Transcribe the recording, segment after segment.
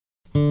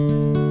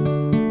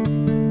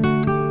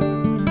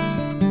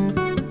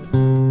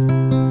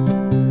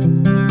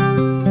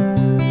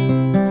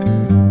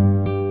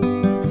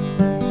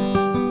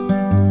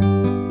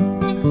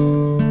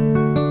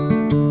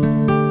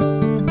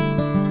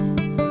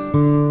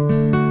Bienvenidos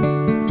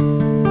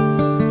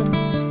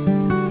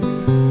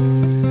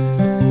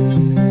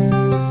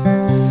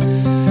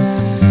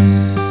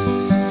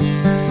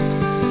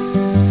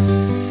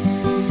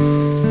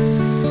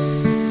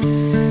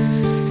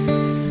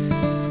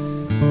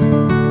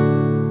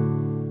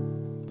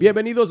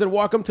and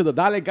welcome to the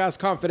Dale Gas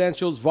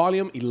Confidentials,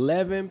 volume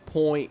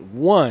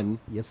 11.1.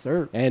 Yes,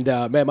 sir. And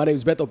man, my name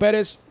is Beto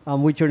Perez.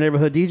 I'm with your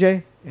neighborhood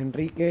DJ.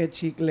 Enrique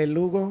Chicle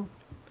Lugo.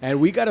 And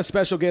we got a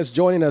special guest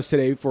joining us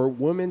today for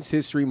Women's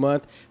History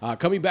Month.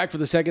 Coming back for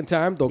the second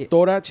time,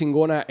 Doctora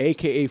Chingona,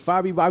 a.k.a.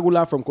 Fabi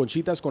Bagula from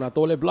Conchitas con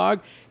Atole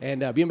blog.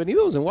 And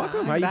bienvenidos and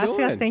welcome. How you Gracias.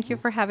 doing? Thank you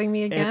for having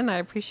me again. I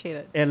appreciate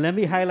it. And let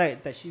me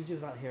highlight that she's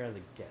just not here as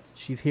a guest.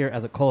 She's here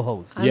as a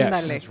co-host. Yes.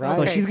 Ándale. That's right.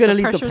 So Okay, she's going to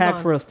lead the pressure's pack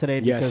on. for us today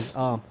Yes.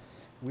 because,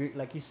 we,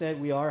 like you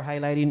said, we are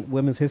highlighting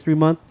Women's History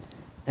Month.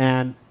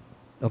 And,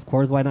 of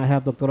course, why not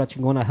have Doctora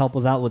Chingona help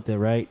us out with it,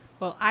 right?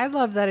 Well, I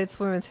love that it's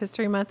Women's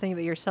History Month and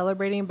that you're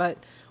celebrating, but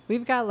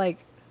we've got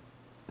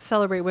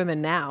celebrate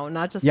women now,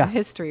 not just Yeah. in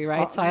history,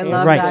 right? So I Every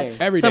love day.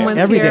 that Every day. someone's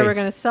Every here. day. We're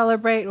going to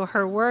celebrate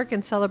her work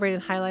and celebrate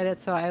and highlight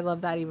it. So I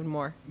love that even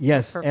more.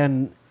 Yes,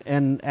 Perfect.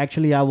 and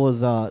actually I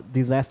was,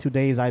 these last 2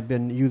 days, I've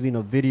been using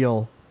a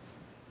video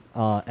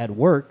at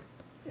work,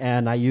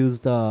 and I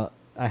used, I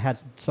had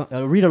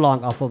a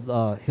read-along off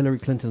of Hillary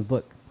Clinton's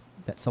book,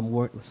 that some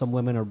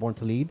women are born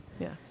to lead.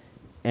 Yeah.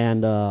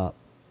 And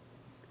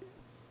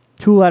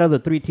 2 out of the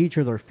 3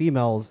 teachers are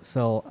females,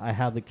 so I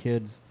have the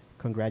kids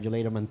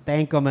congratulate them and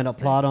thank them and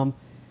applaud them.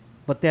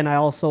 But then I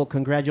also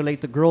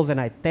congratulate the girls and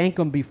I thank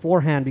them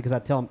beforehand because I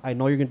tell them, I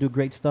know you're going to do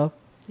great stuff,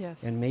 Yes.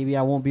 and maybe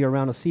I won't be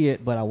around to see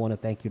it, but I want to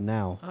thank you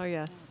now. Oh,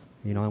 yes.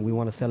 You know, and we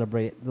want to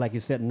celebrate, like you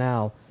said,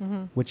 now,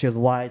 which is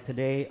why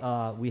today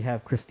we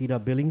have Christina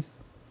Billings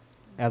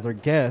as our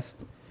guest.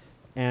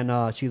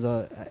 And she's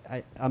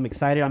I'm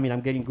excited. I mean,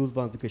 I'm getting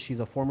goosebumps because she's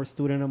a former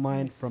student of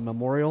mine from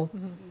Memorial,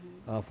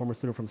 former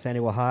student from San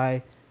Diego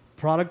High,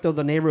 product of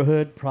the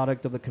neighborhood,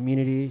 product of the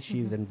community.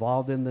 She's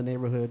involved in the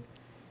neighborhood.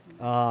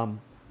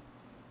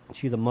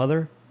 She's a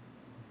mother.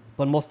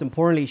 But most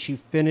importantly, she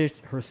finished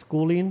her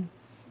schooling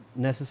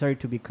necessary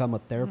to become a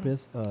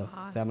therapist,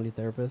 family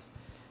therapist.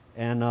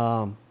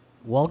 And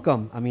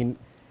welcome. I mean,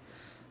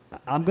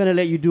 I'm going to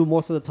let you do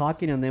most of the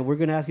talking, and then we're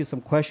going to ask you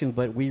some questions,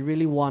 but we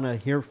really want to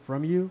hear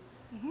from you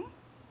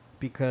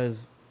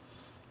because,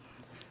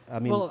 I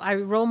mean... Well,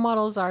 role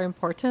models are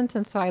important,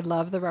 and so I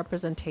love the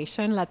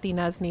representation.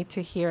 Latinas need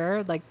to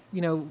hear,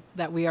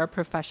 that we are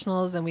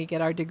professionals and we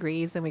get our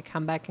degrees and we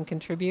come back and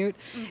contribute.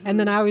 And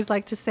then I always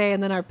like to say,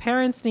 and then our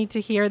parents need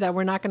to hear that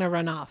we're not going to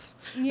run off,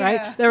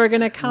 right? That we're going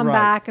to come Right.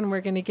 back and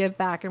we're going to give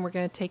back and we're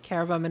going to take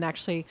care of them. And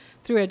actually,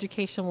 through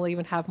education, we'll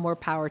even have more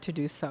power to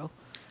do so.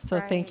 So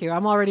thank Right. you.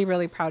 I'm already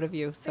really proud of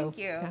you. So Thank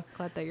you. Yeah,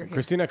 glad that you're here.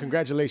 Christina,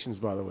 congratulations,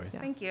 by the way.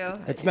 Yeah. Thank you.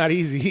 It's not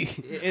easy.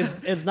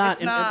 It's not.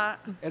 It's not.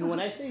 And when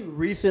I say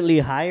recently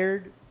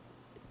hired,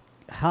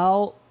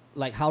 how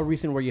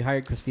recent were you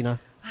hired, Christina?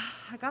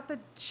 I got the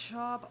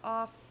job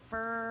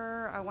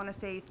offer, I want to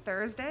say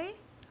Thursday,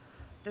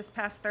 this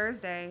past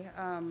Thursday.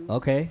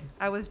 Okay.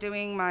 I was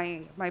doing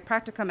my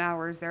practicum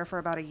hours there for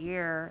about a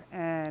year,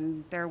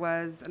 and there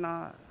was an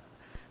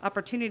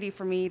opportunity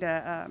for me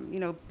to,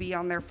 be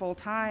on there full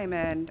time,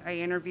 and I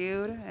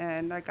interviewed,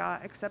 and I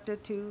got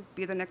accepted to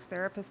be the next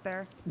therapist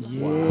there.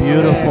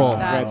 Beautiful.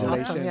 That's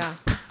Congratulations. awesome. Yeah,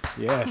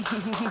 Yes.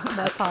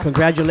 that's awesome.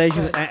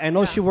 Congratulations. Good. I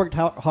know she worked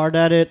hard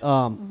at it.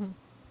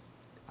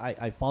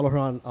 I follow her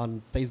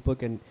on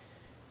Facebook and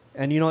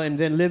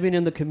then living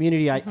in the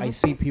community, I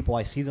see people,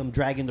 I see them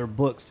dragging their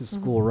books to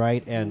school,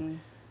 right? And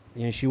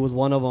she was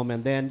one of them.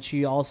 And then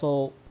she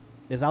also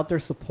is out there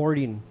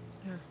supporting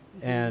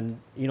and,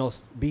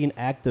 being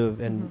active.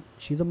 And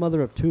she's a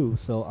mother of 2.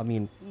 So, I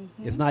mean,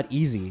 it's not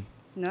easy.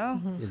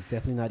 No, It's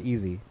definitely not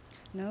easy.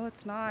 no,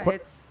 it's not. What-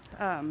 It's,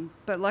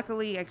 but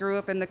luckily I grew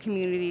up in the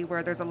community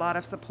where there's a lot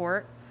of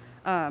support.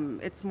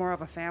 It's more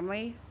of a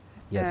family.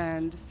 Yes.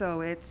 And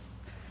so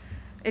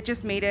it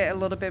just made it a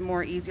little bit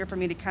more easier for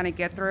me to kind of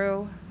get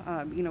through.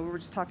 We were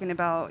just talking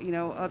about,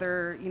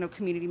 other,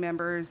 community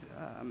members,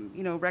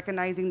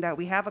 recognizing that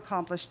we have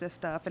accomplished this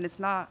stuff, and it's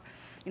not,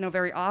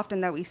 very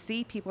often that we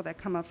see people that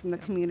come up from the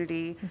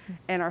community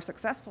and are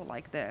successful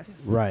like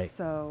this. Right.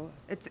 So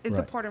it's Right.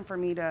 important for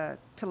me to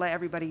let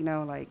everybody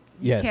know, like,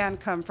 Yes. you can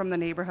come from the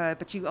neighborhood,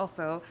 but you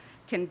also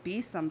can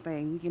be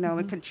something,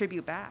 and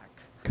contribute back.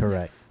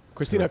 Correct.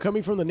 Christina,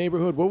 coming from the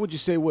neighborhood, what would you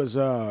say was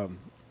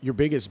your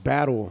biggest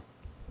battle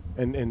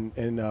in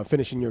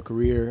finishing your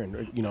career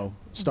and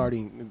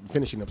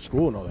finishing up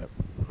school and all that?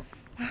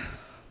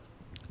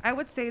 I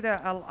would say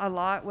that a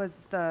lot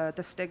was the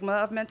stigma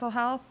of mental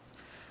health.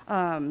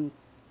 Trying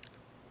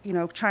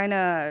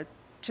to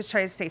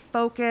stay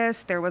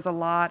focused. There was a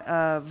lot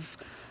of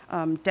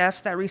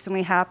deaths that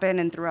recently happened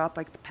and throughout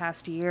the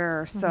past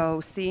year.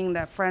 So seeing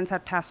that friends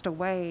had passed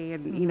away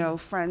and,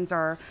 friends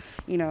are,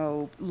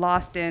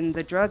 lost in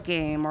the drug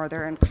game or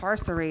they're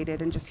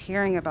incarcerated, and just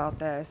hearing about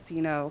this,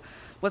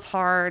 was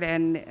hard.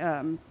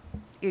 And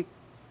it,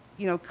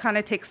 kind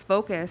of takes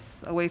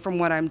focus away from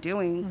what I'm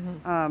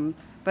doing.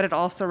 but it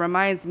also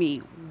reminds me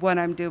what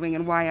I'm doing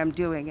and why I'm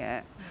doing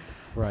it.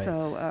 Right.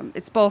 So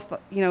it's both,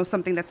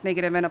 something that's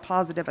negative and a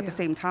positive at the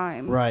same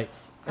time. Right.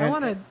 I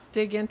want to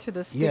dig into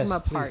the stigma Yes,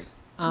 part.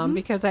 please.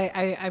 Because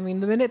I mean,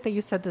 the minute that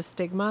you said the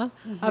stigma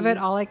of it,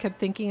 all I kept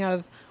thinking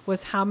of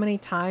was how many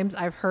times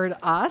I've heard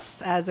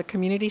us as a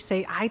community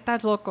say, "Ay,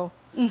 estás loco."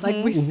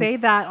 Like we say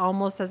that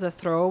almost as a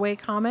throwaway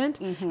comment.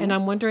 And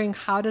I'm wondering,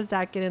 how does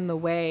that get in the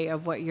way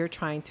of what you're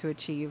trying to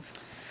achieve?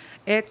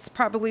 It's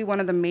probably one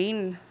of the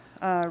main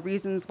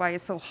reasons why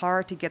it's so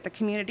hard to get the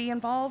community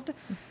involved,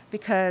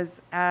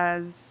 because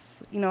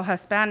as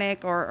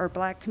Hispanic or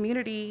Black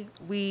community,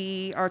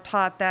 we are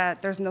taught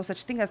that there's no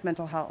such thing as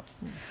mental health.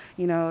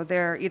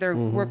 They're either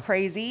we're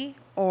crazy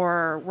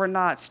or we're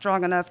not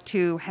strong enough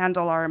to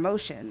handle our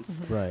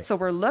emotions. Right. So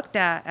we're looked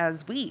at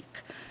as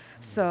weak.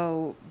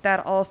 So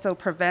that also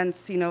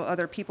prevents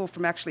other people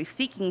from actually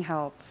seeking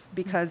help,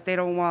 because they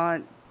don't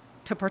want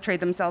to portray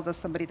themselves as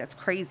somebody that's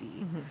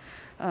crazy.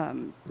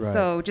 Right.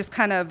 So just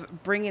kind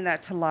of bringing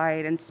that to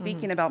light and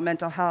speaking about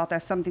mental health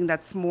as something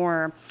that's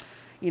more,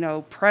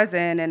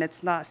 present, and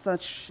it's not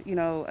such,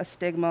 a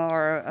stigma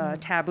or a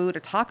taboo to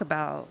talk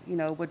about,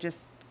 would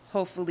just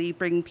hopefully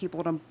bring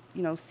people to,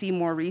 see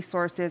more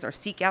resources or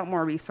seek out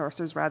more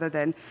resources rather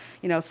than,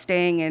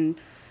 staying in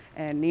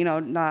and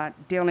not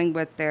dealing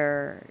with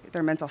their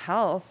mental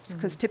health,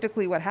 because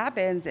typically what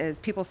happens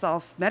is people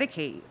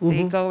self-medicate.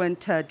 They go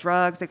into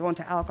drugs, they go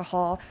into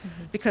alcohol,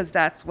 because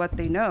that's what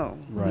they know.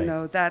 Right.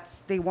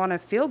 They want to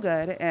feel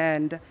good,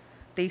 and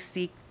they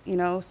seek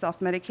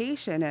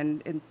self-medication,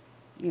 and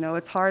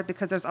it's hard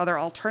because there's other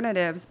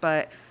alternatives,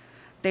 but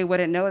they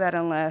wouldn't know that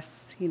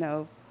unless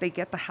they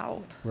get the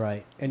help.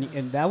 Right.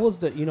 And that was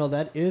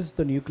that is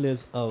the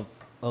nucleus of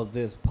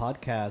this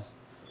podcast,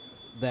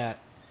 that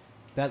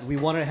we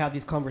wanted to have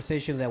these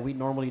conversations that we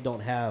normally don't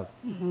have.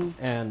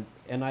 And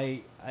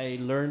I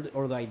learned,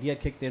 or the idea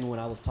kicked in when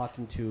I was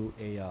talking to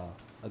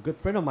a good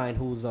friend of mine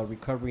who's a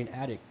recovering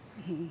addict,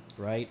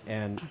 right?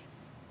 And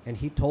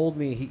he told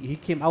me he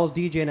came. I was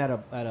DJing at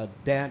a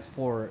dance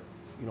for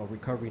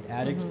recovering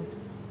addicts,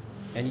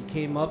 and he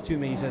came up to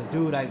me and he says,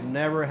 "Dude, I've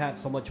never had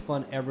so much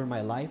fun ever in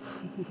my life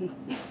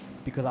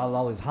because I was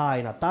always high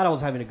and I thought I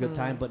was having a good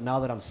time, but now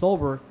that I'm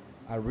sober,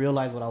 I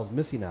realized what I was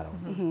missing out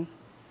on."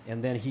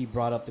 And then he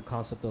brought up the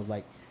concept of,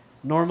 like,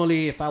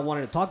 normally if I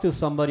wanted to talk to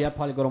somebody, I'd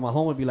probably go to my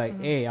home and be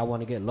like, "Hey, I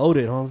want to get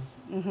loaded, huh?"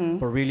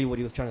 But really what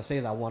he was trying to say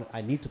is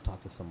I need to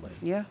talk to somebody.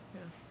 Yeah.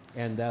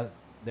 And that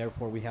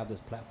therefore we have this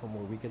platform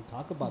where we can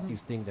talk about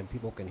these things and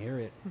people can hear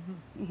it.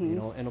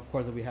 And of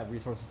course if we have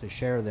resources to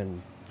share,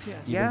 then Yes.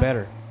 even Yeah.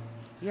 better.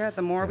 Yeah,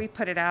 the more we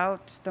put it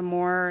out, the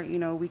more,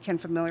 we can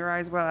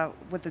familiarize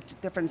with the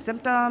different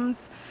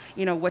symptoms,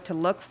 what to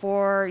look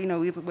for,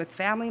 even with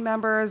family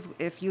members.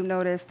 If you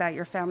notice that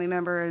your family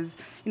member is,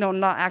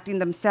 not acting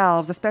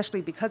themselves,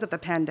 especially because of the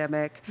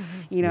pandemic,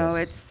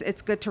 Yes.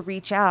 it's good to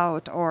reach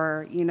out,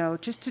 or,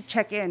 just to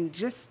check in.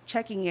 Just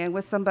checking in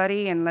with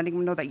somebody and letting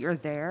them know that you're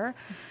there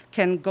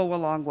can go a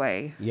long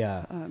way.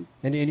 Yeah.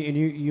 And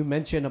you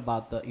mentioned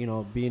about the,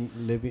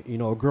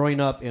 growing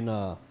up in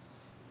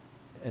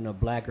a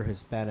Black or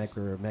Hispanic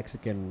or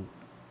Mexican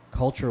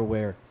culture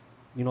where,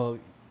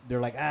 they're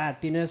like,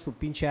 tienes su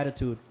pinche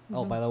attitude.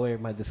 Oh, by the way,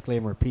 my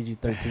disclaimer,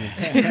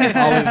 PG-13.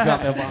 Always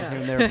drop that bomb here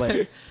and there.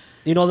 But,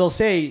 they'll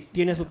say,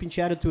 tienes su pinche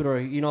attitude, or,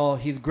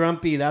 he's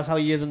grumpy. That's how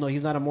he is. And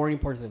he's not a morning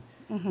person.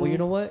 Well, you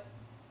know what?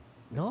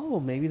 No,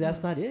 maybe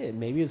that's not it.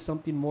 Maybe it's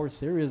something more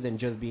serious than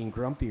just being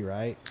grumpy,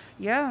 right?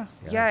 Yeah.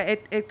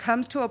 It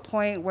comes to a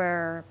point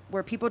where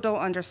people don't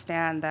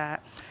understand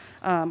that,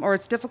 or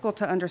it's difficult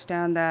to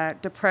understand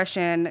that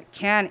depression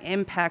can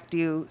impact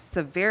you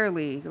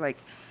severely. Like,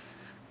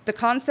 the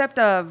concept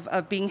of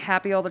being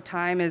happy all the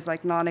time is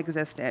like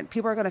non-existent.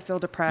 People are going to feel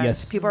depressed.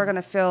 Yes. People are going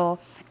to feel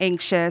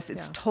anxious.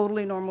 It's Yeah.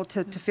 totally normal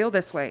to feel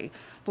this way.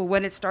 But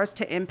when it starts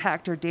to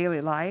impact your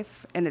daily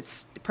life, and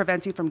it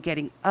prevents you from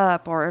getting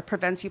up, or it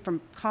prevents you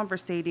from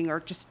conversating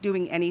or just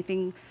doing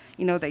anything,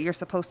 that you're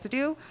supposed to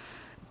do,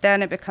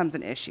 then it becomes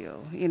an issue,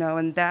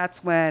 and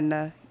that's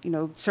when,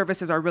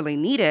 services are really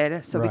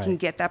needed, so we can Right.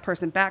 get that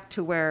person back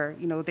to where,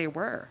 they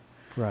were.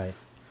 Right.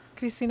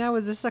 Cristina,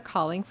 was this a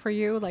calling for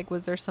you? Like,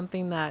 was there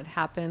something that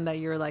happened that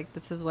you're like,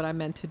 this is what I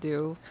meant to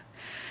do?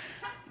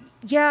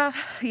 Yeah.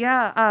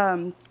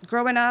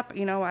 Growing up,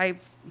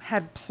 I've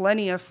had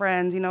plenty of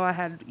friends. I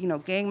had,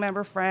 gang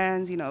member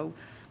friends,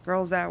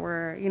 girls that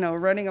were,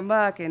 running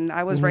amok, and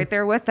I was right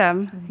there with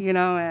them,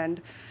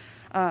 and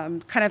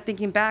kind of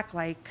thinking back,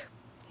 like,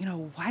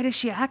 why does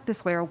she act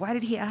this way, or why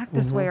did he act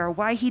this way, or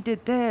why he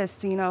did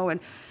this, and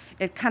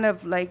it kind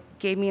of like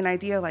gave me an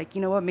idea, like,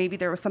 what, maybe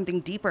there was something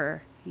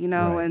deeper,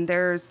 Right. and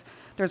there's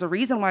a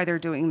reason why they're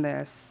doing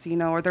this,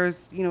 or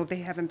there's,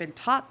 they haven't been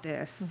taught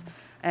this.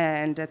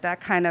 And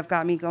that kind of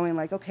got me going,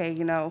 like, okay,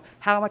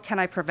 how can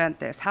I prevent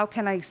this? How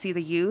can I see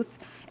the youth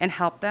and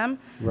help them?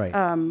 Right.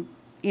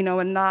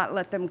 And not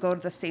let them go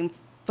to the same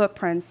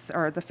footprints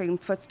or the same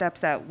footsteps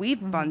that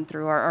we've gone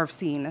through or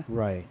seen.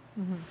 Right.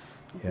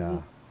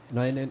 Yeah.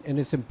 No, and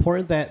it's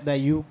important that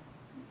you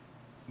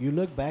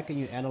look back and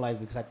you analyze,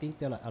 because I think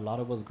that a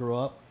lot of us grow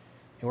up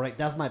And we're like,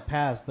 that's my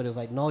past. But it's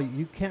like, no,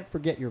 you can't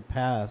forget your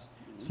past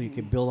so you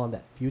can build on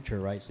that future,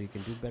 right? So you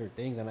can do better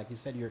things. And like you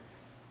said, you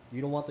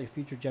don't want the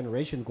future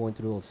generation going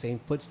through those same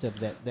footsteps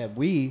that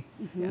we,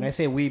 and I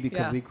say we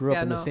because we grew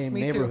up in the same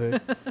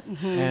neighborhood.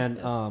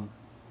 And,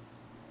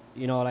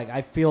 you know, like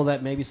I feel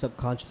that maybe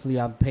subconsciously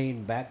I'm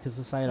paying back to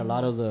society a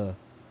lot of the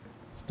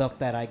stuff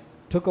that I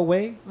took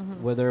away,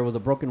 whether it was a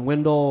broken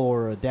window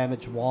or a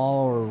damaged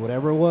wall or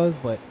whatever it was.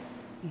 But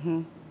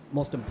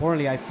most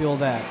importantly, I feel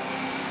that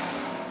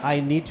I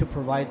need to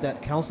provide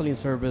that counseling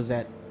service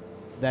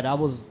that I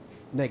was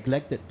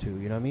neglected to,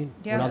 you know what I mean?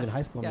 Yes. When I was in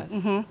high school.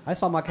 Yes. I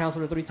saw my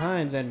counselor 3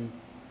 times, and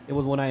it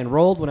was when I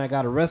enrolled, when I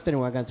got arrested,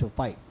 and when I got into a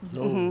fight. You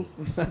know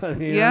what I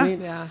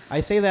mean? Yeah.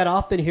 I say that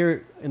often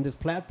here in this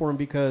platform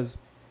because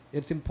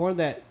it's important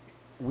that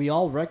we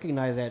all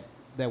recognize that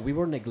we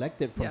were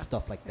neglected from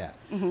stuff like that,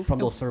 from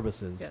those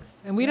services. Yes,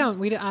 and we don't.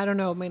 I don't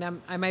know. I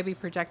mean, I might be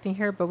projecting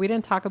here, but we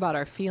didn't talk about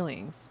our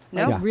feelings.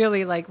 No. Like, Yeah.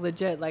 really, like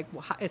legit, like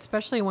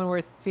especially when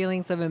we're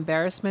feelings of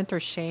embarrassment or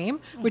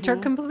shame, which are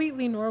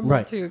completely normal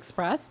Right. to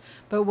express.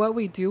 But what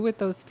we do with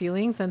those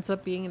feelings ends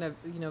up being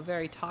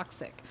very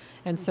toxic.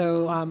 And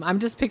so I'm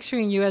just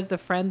picturing you as the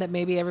friend that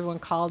maybe everyone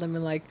called and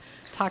been like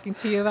talking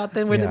to you about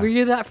them. Were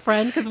you that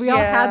friend? Because we all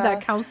had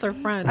that counselor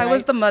friend. I was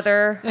right? the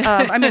mother.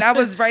 I mean, I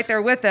was right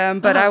there with them,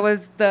 but I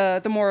was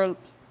the more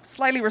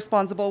slightly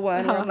responsible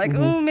one. Where I'm like,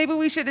 oh, maybe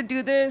we should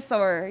do this,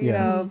 or you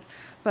know.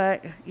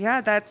 But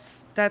yeah,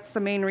 that's the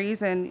main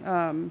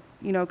reason.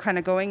 You know, kind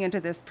of going into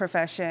this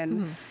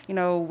profession. You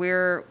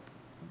know,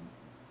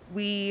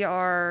 we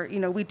are. You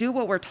know, we do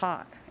what we're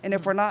taught, and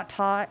if we're not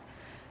taught,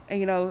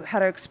 you know, how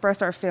to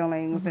express our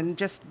feelings and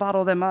just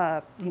bottle them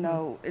up, you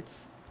know,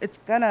 it's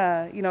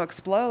gonna, you know,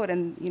 explode,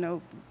 and you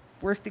know,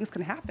 worse things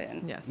can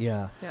happen. Yes.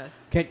 Yeah.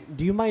 Yes.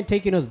 Do you mind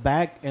taking us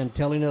back and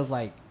telling us,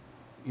 like,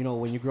 you know,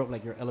 when you grew up,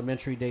 like your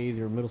elementary days,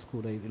 your middle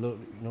school days,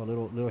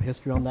 little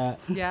history on that?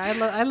 Yeah,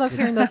 I love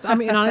hearing those. I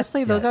mean,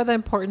 honestly, those are the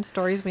important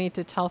stories we need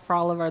to tell for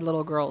all of our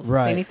little girls.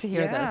 Right. They need to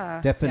hear Yeah.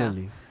 this.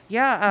 Definitely.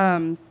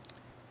 Yeah.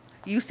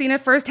 You've seen it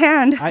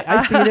firsthand.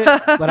 I seen it,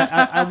 but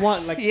I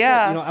want, like,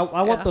 Yeah. you know,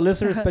 I want the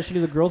listeners, especially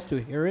the girls, to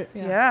hear it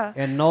Yeah.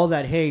 and know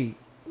that, hey,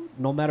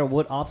 no matter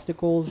what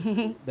obstacles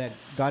that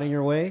got in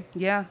your way,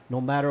 Yeah.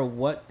 no matter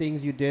what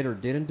things you did or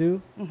didn't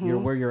do, you're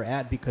where you're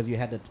at because you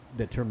had the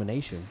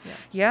determination.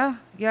 Yeah.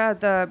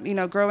 You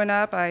know, growing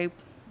up, I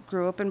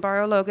grew up in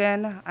Barrio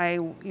Logan. I,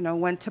 you know,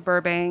 went to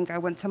Burbank. I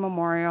went to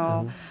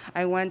Memorial.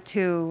 I went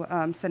to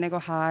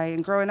Senego High.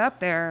 And growing up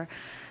there,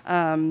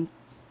 I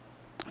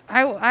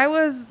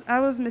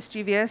was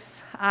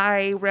mischievous.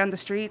 I ran the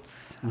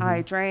streets.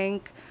 I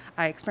drank.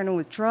 I experimented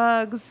with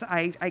drugs.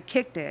 I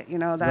kicked it. You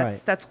know,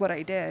 that's what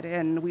I did.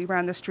 And we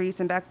ran the streets.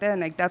 And back then,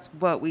 like, that's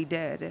what we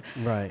did.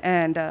 Right.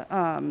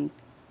 And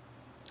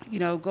you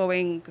know,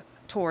 going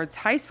towards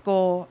high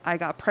school, I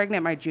got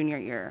pregnant my junior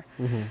year,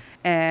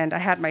 and I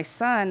had my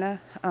son,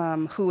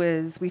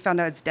 we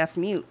found out is deaf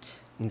mute.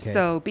 Okay.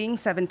 So being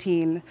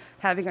 17,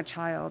 having a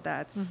child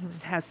that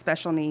has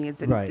special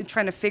needs, and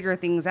trying to figure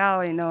things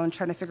out, you know, and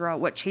trying to figure out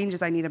what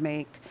changes I need to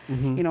make,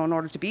 you know, in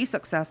order to be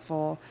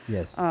successful.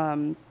 Yes.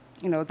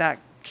 You know, that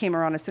came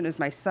around as soon as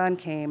my son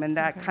came, and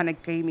that kind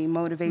of gave me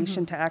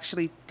motivation to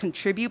actually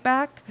contribute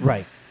back.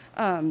 Right.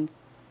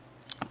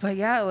 But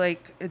yeah,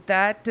 like,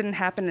 that didn't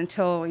happen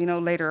until, you know,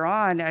 later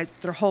on.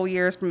 The whole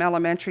years from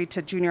elementary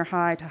to junior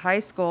high to high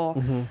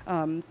school,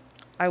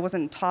 I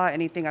wasn't taught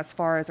anything as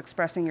far as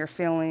expressing your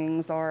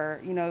feelings, or,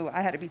 you know,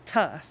 I had to be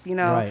tough, you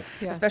know, Right.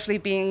 Yes. especially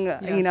being,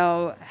 you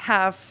know,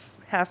 half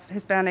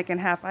Hispanic and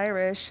half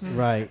Irish.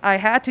 Right. I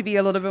had to be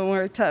a little bit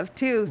more tough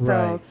too.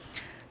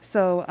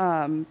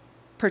 So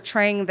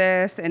portraying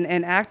this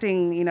and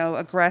acting, you know,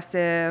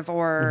 aggressive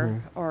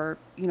or,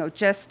 you know,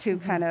 just to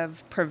kind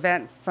of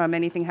prevent from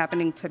anything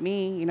happening to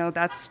me, you know,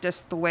 that's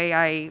just the way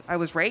I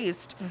was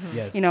raised.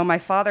 Yes. You know, my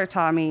father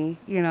taught me,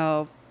 you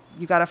know,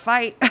 you got to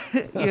fight,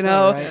 you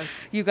know, Right.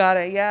 you got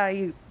to,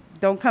 you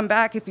don't come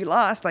back if you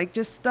lost, like,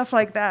 just stuff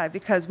like that,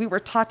 because we were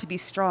taught to be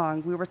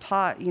strong. We were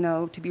taught, you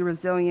know, to be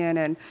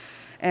resilient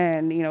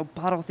and, you know,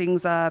 bottle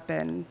things up.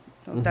 And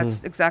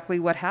that's exactly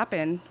what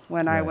happened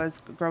when I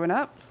was growing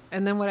up.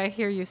 And then what I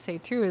hear you say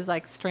too is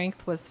like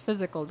strength was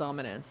physical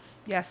dominance.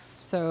 Yes.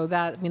 So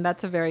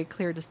that's a very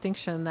clear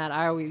distinction that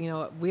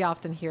we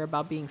often hear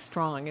about being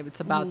strong. If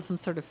it's about some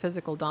sort of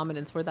physical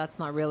dominance, where that's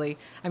not really,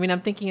 I'm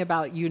thinking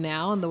about you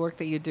now and the work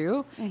that you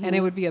do, and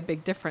it would be a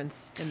big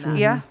difference in that.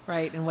 Yeah.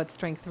 Right. And what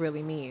strength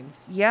really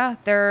means. Yeah,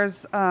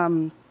 there's,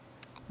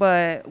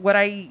 but what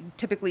I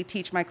typically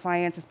teach my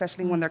clients,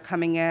 especially when they're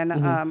coming in,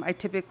 I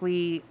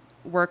typically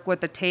work with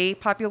the TAY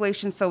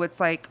population. So it's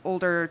like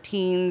older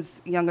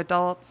teens, young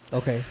adults.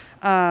 Okay.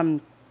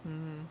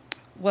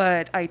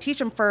 What I teach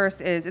them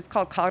first is, it's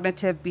called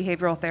cognitive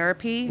behavioral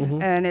therapy,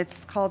 and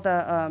it's called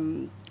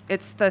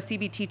it's the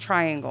CBT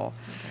triangle.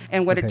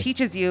 And what it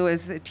teaches you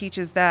is, it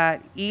teaches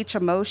that each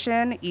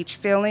emotion, each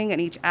feeling, and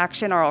each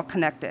action are all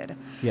connected.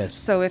 Yes.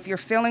 So if you're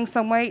feeling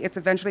some way, it's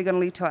eventually going to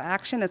lead to an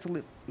action. It's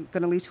going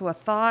to lead to a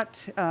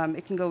thought.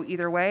 It can go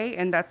either way,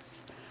 and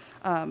that's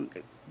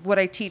what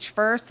I teach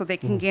first so they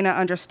can gain an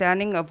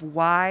understanding of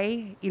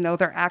why,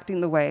 they're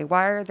acting the way.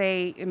 Why are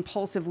they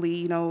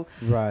impulsively,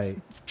 Right.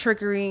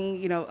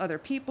 triggering, other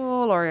people,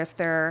 or if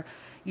they're,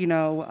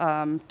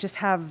 just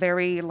have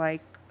very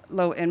like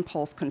low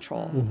impulse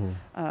control.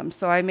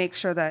 So I make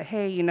sure that,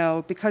 hey,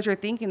 because you're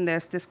thinking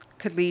this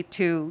could lead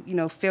to,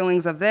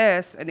 feelings of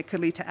this, and it could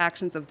lead to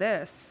actions of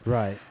this.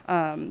 Right.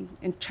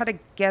 And try to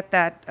get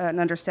that an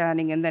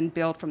understanding and then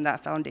build from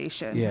that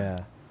foundation.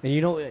 Yeah.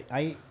 And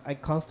I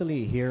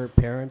constantly hear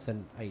parents,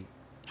 and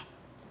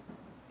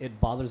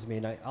it bothers me,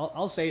 and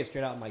I'll say it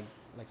straight out. Like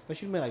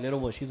especially my little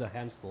one, she's a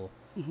handful.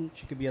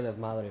 She could be a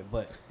desmadre,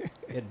 but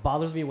it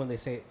bothers me when they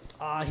say,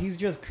 he's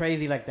just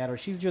crazy like that, or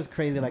she's just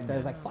crazy like that.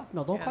 It's like, fuck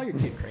no, don't call your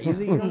kid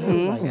crazy. You know what I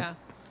mean? It's like,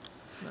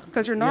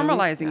 Because you're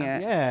normalizing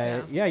it.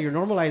 Yeah, you're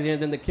normalizing it,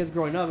 and then the kid's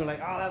growing up and like,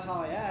 that's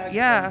how I act.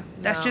 Yeah,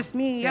 that's just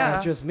me. Yeah,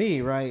 that's just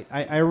me, right?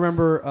 I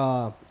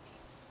remember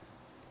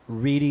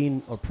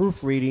reading or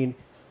proofreading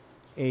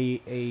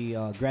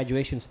a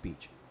graduation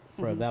speech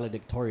for a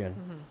valedictorian,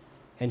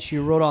 and she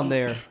wrote on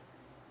there,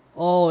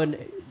 and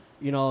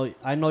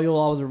I know you'll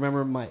always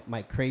remember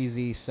my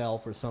crazy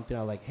self or something.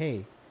 I was like,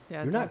 hey,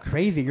 you're not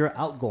crazy, you're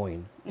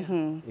outgoing. You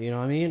know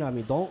what I mean? I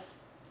mean,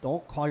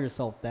 don't call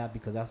yourself that,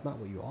 because that's not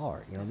what you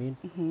are. You know what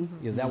I mean?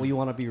 Is that what you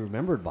want to be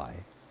remembered by?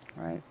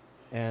 Right.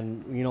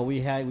 And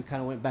we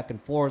kind of went back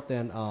and forth,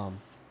 and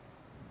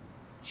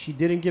she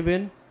didn't give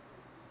in,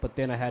 but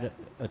then I had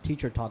a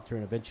teacher talk to her,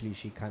 and eventually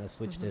she kind of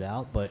switched it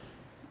out. But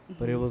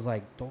it was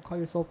like, don't call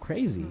yourself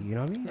crazy. You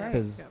know what I mean? Right.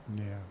 Because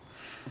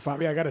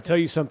Fabi, I got to tell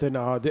you something.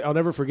 I'll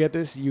never forget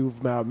this.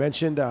 You've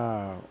mentioned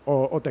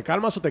o te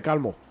calmas o te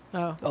calmo.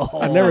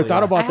 I never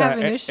thought about I that. have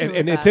an issue and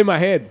with it's that. in my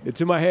head.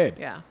 It's in my head.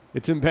 Yeah.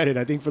 It's embedded,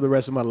 I think, for the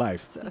rest of my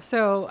life.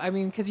 So I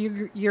mean, because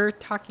you're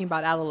talking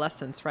about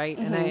adolescence, right?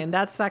 And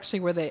that's actually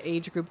where the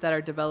age group that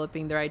are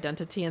developing their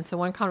identity. And so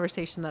one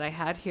conversation that I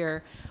had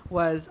here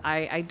was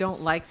I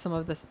don't like some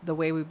of the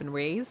way we've been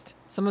raised.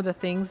 Some of the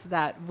things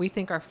that we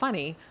think are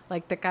funny,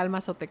 like te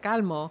calmas o te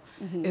calmo,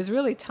 is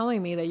really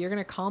telling me that you're going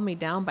to calm me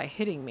down by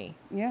hitting me.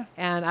 Yeah.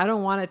 And I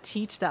don't want to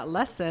teach that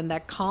lesson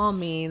that calm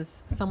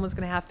means someone's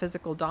going to have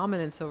physical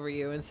dominance over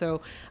you. And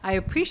so I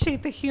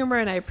appreciate the humor,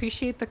 and I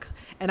appreciate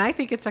and I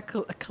think it's a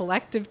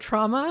collective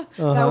trauma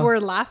that we're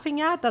laughing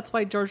at. That's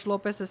why George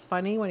Lopez is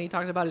funny when he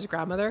talks about his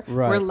grandmother.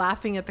 Right. We're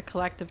laughing at the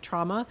collective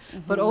trauma,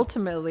 but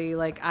ultimately,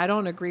 like, I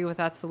don't agree with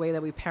that's the way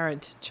that we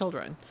parent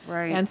children.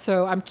 Right. And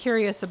so I'm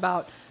curious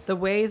about the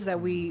ways that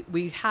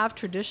we have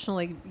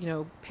traditionally,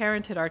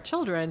 parented our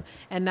children,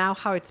 and now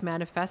how it's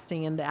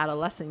manifesting in the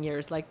adolescent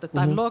years. Like the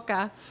tan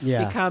loca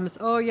becomes,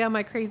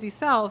 my crazy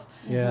self.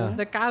 Yeah.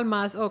 The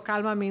calmas,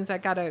 calma means I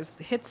gotta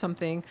hit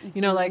something.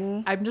 Like,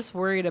 I'm just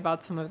worried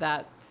about some of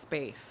that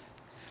space.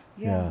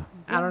 Yeah.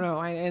 I don't know.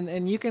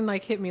 And you can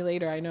like hit me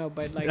later. I know,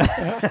 but like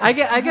I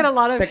get a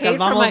lot of Te hate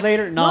from calmamos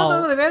later?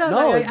 No. de veras.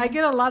 No, I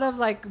get a lot of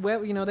like,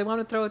 they want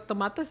to throw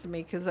tomates at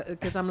me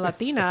because I'm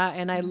Latina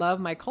and I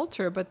love my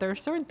culture. But there are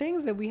certain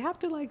things that we have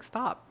to like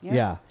stop.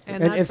 Yeah.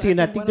 And And that's, see,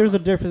 and I think one there's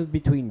of a difference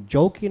between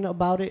joking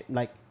about it,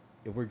 like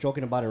if we're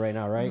joking about it right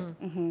now, right?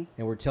 And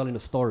we're telling a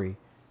story,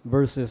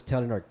 versus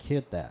telling our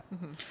kid that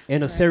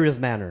in a serious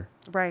manner.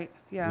 Right.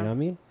 Yeah. You know what I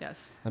mean?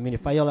 Yes. I mean,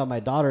 if I yell at my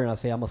daughter and I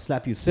say, I'm going to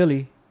slap you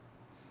silly,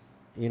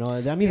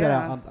 that means that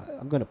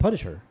I'm going to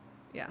punish her,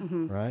 Yeah.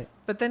 right?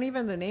 But then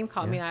even the name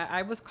called me.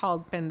 I was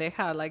called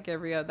pendeja like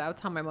every other. That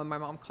was how my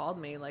mom called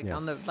me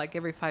on the like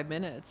every 5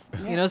 minutes.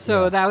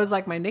 So that was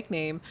like my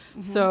nickname.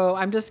 So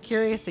I'm just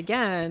curious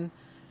again.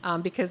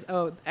 Because,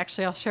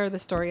 actually, I'll share the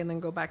story and then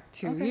go back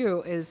to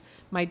you. Is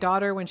my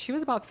daughter, when she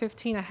was about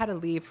 15, I had to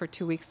leave for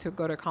 2 weeks to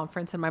go to a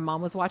conference, and my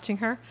mom was watching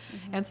her.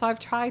 And so I've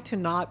tried to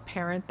not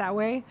parent that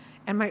way.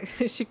 And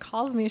she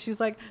calls me, and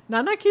she's like,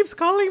 Nana keeps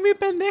calling me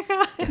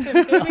pendeja.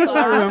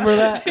 I remember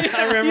that.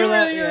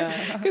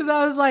 Yeah. Because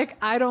I was like,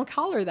 I don't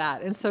call her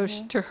that. And so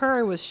to her,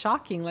 it was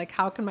shocking. Like,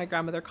 how can my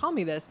grandmother call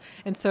me this?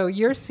 And so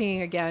you're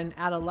seeing, again,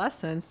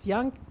 adolescents,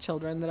 young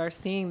children that are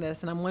seeing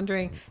this. And I'm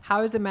wondering,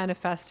 how is it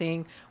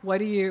manifesting? What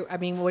do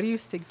you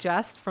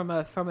suggest from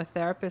a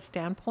therapist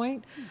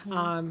standpoint?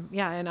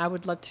 And I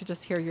would love to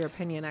just hear your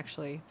opinion,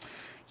 actually.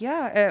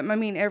 Yeah, I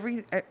mean,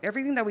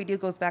 everything that we do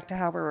goes back to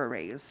how we were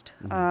raised,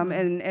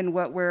 and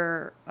what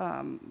we're,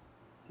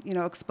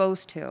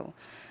 exposed to.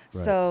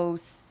 Right. So,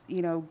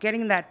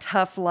 getting that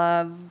tough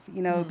love,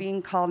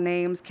 being called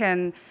names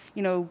can,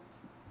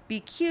 be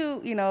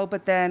cute,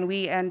 but then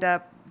we end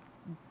up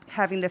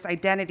having this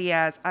identity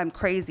as I'm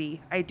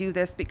crazy. I do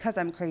this because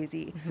I'm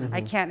crazy.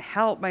 I can't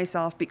help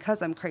myself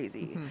because I'm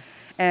crazy.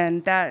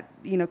 And that,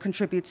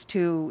 contributes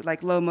to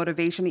like low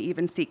motivation to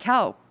even seek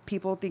help.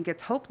 People think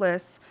it's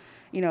hopeless,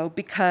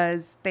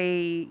 because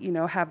they,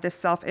 have this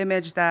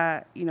self-image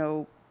that,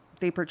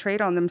 they portrayed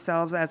on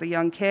themselves as a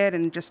young kid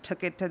and just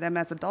took it to them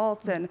as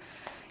adults. And,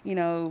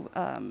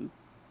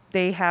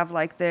 they have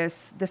like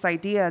this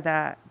idea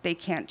that they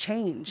can't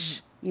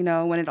change,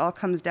 when it all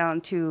comes down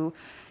to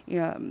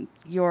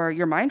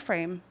your mind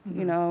frame,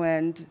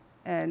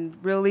 and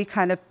really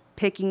kind of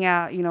picking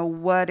out,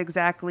 what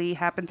exactly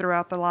happened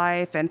throughout the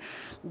life and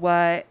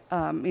what,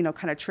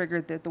 kind of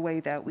triggered the way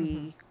that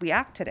we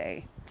act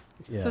today.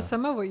 Yeah. So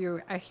some of what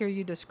I hear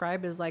you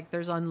describe is like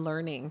there's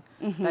unlearning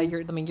that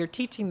you're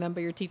teaching them,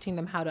 but you're teaching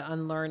them how to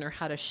unlearn or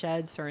how to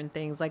shed certain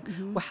things. Like,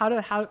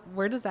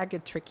 where does that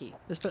get tricky?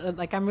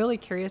 Like, I'm really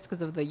curious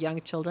because of the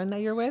young children that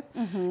you're with,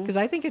 because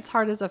I think it's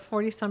hard as a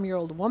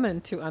 40-some-year-old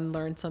woman to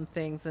unlearn some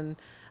things, and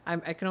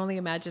I can only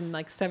imagine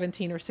like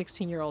 17 or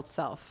 16-year-old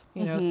self,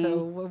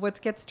 so what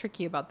gets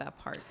tricky about that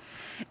part?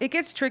 It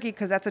gets tricky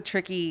because that's a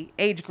tricky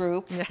age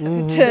group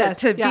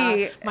to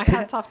be. My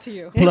hat's off to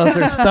you. Plus,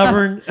 they're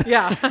stubborn.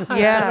 Yeah.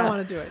 Yeah. I don't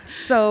want to do it.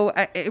 So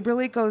it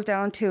really goes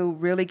down to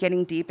really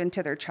getting deep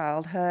into their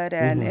childhood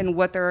and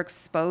what they're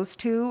exposed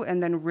to,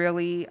 and then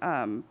really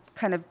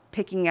kind of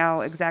picking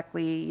out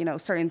exactly,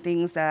 certain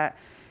things that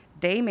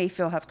they may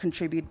feel have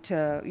contributed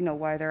to,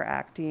 why they're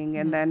acting.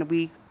 And then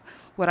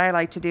what I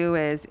like to do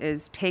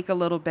is take a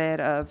little bit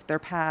of their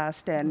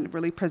past and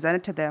really present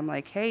it to them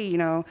like, hey,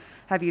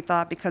 have you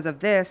thought because of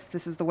this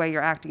is the way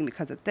you're acting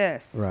because of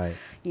this? Right.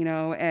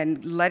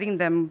 And letting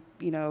them,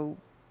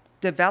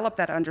 develop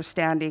that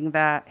understanding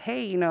that,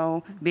 hey,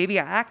 maybe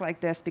I act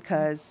like this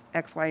because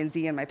X, Y, and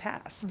Z in my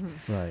past.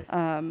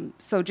 Right.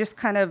 So just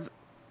kind of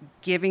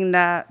giving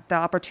the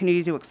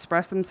opportunity to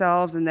express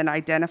themselves and then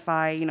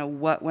identify,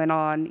 what went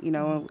on,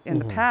 in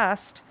the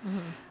past.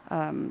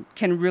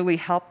 Can really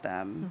help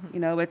them.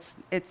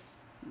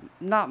 It's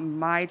not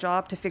my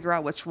job to figure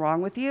out what's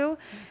wrong with you.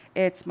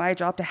 It's my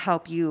job to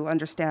help you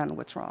understand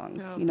what's wrong.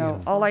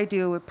 All I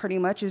do pretty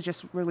much is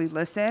just really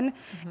listen.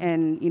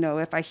 And,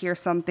 if I hear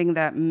something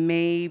that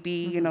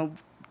maybe,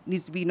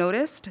 needs to be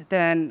noticed,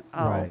 then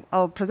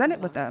I'll present it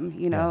with them,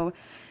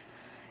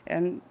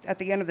 And at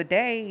the end of the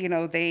day,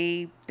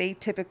 they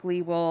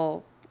typically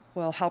will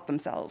help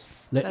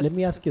themselves. Let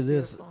me ask you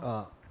this.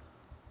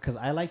 Because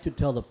I like to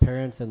tell the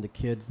parents and the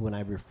kids when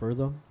I refer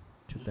them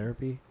to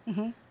therapy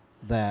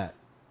that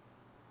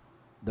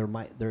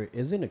there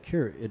isn't a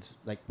cure. It's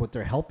like what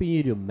they're helping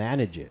you to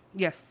manage it.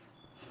 Yes.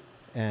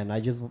 And I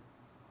just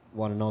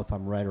want to know if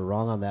I'm right or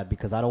wrong on that,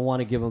 because I don't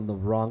want to give them the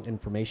wrong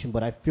information.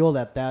 But I feel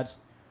that that's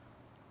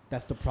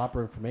the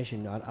proper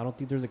information. I don't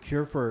think there's a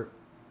cure for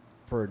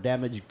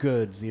damaged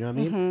goods. You know what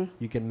I mean?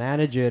 You can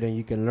manage it and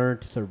you can learn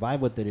to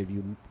survive with it if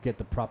you get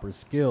the proper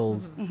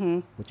skills,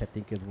 which I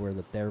think is where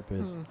the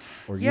therapist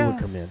or you would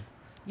come in.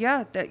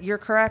 Yeah, that you're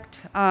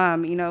correct.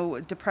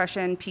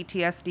 Depression,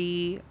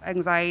 PTSD,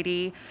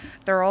 anxiety,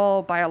 they're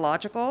all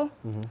biological.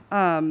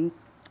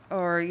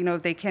 Or,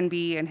 they can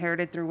be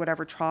inherited through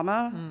whatever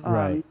trauma.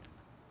 Right.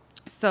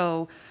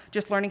 So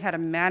just learning how to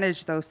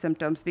manage those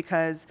symptoms,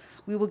 because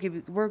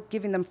we're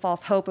giving them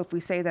false hope if we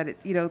say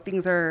that,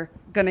 things are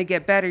going to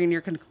get better and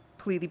you're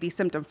completely be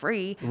symptom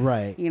free.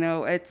 Right.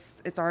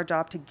 It's our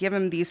job to give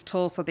them these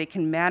tools so they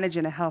can manage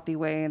in a healthy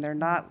way and they're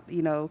not,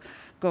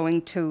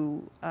 going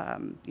to,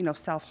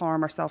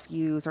 self-harm or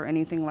self-use or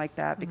anything like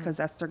that, because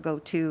that's their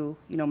go-to,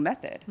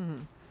 method.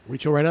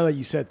 Rachel, right now that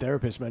you said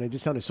therapist, man, it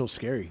just sounded so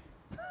scary.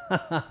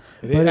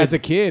 As a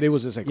kid, it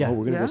was just like, we're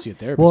going to go see a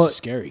therapist. Well, it's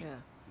scary. Yeah.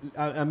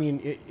 I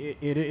mean,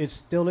 it's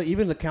still,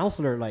 even the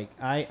counselor, like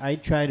I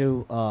try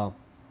to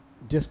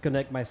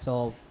disconnect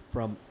myself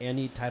from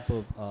any type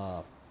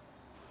of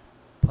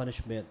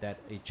punishment that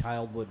a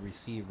child would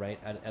receive, right,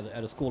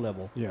 at a school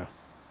level. Yeah.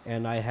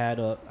 And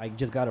I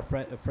just got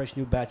a fresh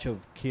new batch of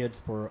kids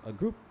for a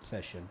group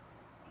session,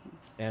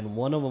 and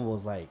one of them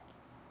was like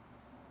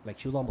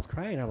she was almost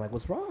crying. I'm like,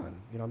 what's wrong?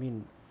 You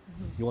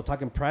want to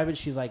talk in private?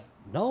 She's like,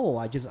 no,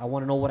 I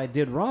want to know what I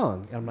did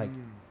wrong. And I'm like,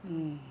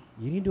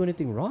 you didn't do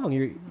anything wrong.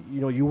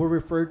 You were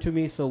referred to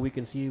me so we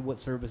can see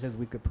what services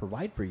we could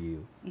provide for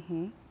you.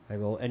 I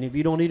go, and if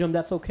you don't need them,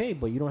 that's okay,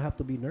 but you don't have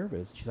to be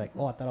nervous. She's like,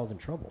 oh, I thought I was in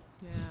trouble.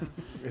 Yeah.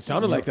 It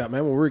sounded like that,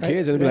 man, when we were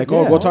kids. And they'd be like,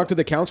 go talk to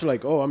the counselor.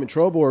 Like, I'm in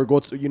trouble. Or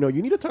go, you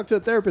need to talk to a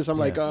therapist. I'm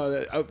like,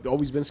 I've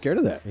always been scared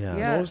of that.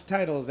 Yeah. Most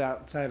titles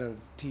outside of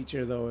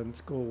teacher, though, in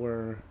school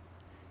were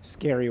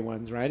scary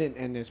ones, right?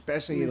 And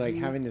especially like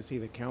having to see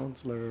the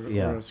counselor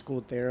or a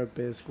school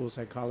therapist, school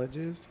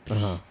psychologist.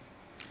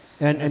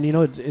 And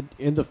it's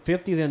in the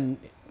 50s and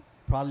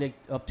probably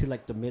up to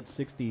like the mid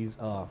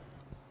 60s,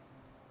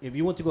 if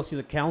you went to go see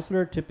the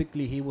counselor,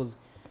 typically it was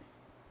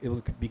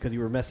because you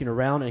were messing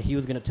around and he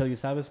was going to tell you,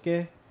 ¿sabes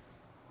qué?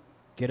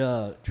 Get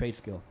a trade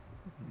skill.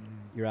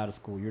 You're out of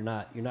school. You're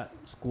not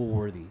school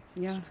worthy.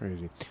 Yeah. It's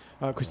crazy.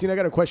 Christina, I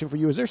got a question for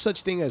you. Is there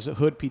such thing as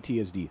hood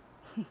PTSD?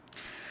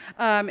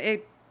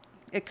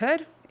 It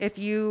could. If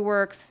you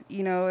were,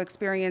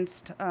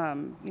 experienced,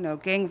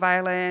 gang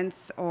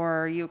violence,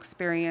 or you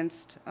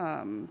experienced,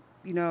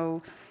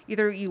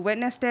 either you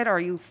witnessed it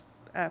or you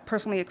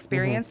personally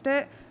experienced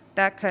it,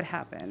 that could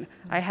happen.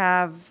 I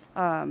have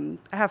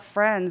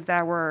friends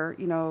that were,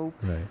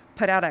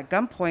 put out at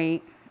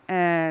gunpoint,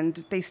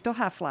 and they still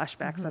have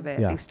flashbacks of it.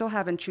 Yeah. They still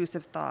have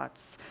intrusive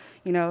thoughts,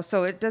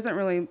 so it doesn't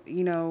really,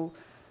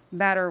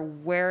 matter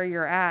where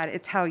you're at.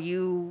 It's how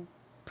you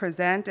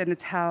present, and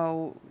it's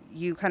how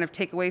you kind of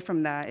take away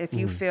from that. If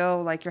you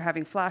feel like you're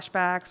having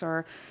flashbacks,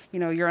 or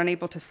you're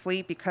unable to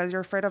sleep because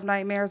you're afraid of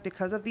nightmares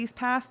because of these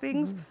past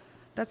things,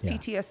 that's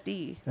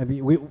PTSD. I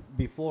mean,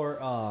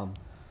 before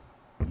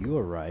you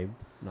arrived,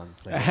 no,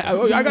 just like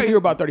I got here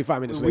about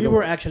 35 minutes later. we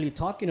were actually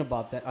talking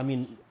about that. I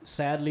mean,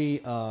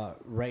 sadly,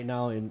 right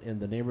now in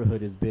the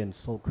neighborhood has been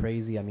so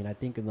crazy. I mean, I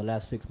think in the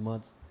last 6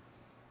 months,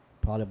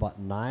 probably about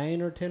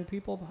 9 or 10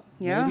 people.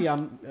 Yeah. Maybe I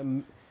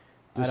don't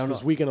know.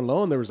 This weekend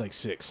alone, there was like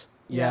 6.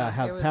 Yeah, it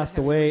have was a passed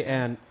heavy away,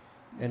 weekend.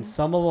 and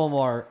some of them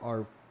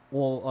are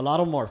well, a lot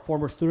of them are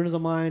former students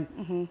of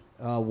mine.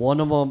 One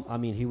of them, I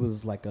mean, he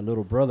was like a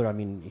little brother. I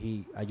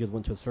mean, I just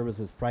went to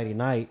services Friday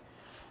night,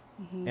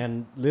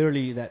 and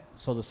literally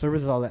so the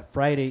services all that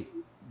Friday,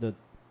 the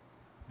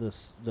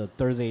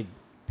Thursday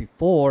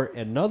before,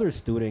 another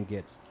student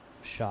gets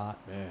shot.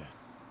 Man.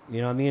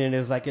 You know what I mean? And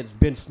it's like it's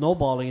been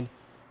snowballing,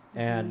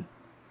 and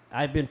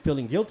I've been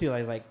feeling guilty. I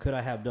was like, could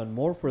I have done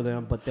more for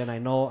them? But then I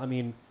know, I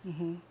mean,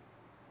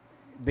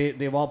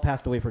 they've all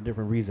passed away for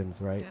different reasons,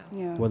 right?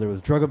 Yeah. Whether it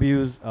was drug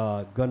abuse,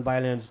 gun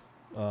violence,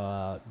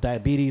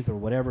 diabetes, or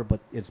whatever. But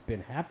it's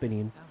been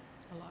happening,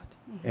 A lot.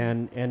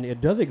 and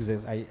it does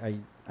exist. I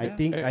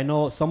think I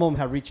know some of them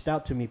have reached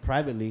out to me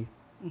privately,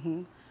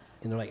 and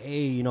they're like,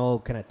 hey,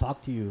 can I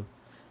talk to you?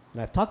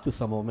 And I've talked to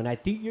some of them, and I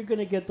think you're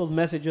gonna get those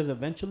messages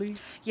eventually.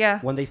 Yeah.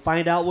 When they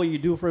find out what you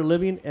do for a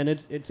living, and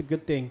it's a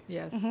good thing.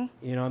 Yes. You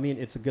know what I mean?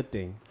 It's a good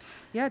thing.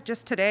 Yeah,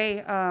 just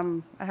today,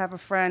 I have a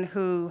friend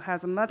who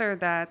has a mother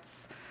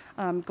that's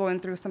going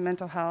through some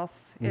mental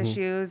health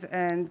issues,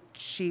 and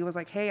she was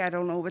like, hey, I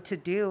don't know what to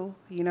do.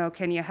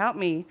 Can you help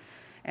me?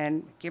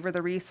 And give her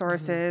the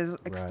resources,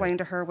 explain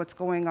to her what's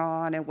going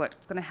on and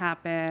what's going to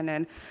happen.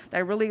 And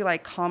that really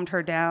like calmed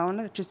her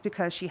down, just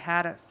because she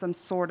had some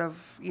sort of,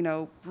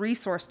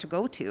 resource to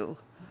go to.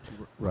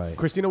 Right.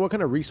 Christina, what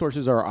kind of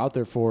resources are out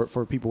there for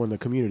people in the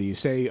community? You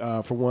say,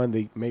 for one,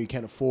 they maybe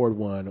can't afford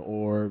one,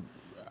 or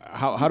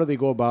how do they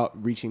go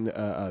about reaching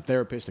a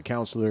therapist, a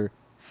counselor?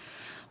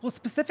 Well,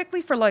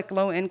 specifically for like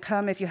low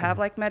income, if you have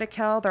like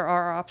Medi-Cal, there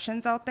are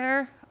options out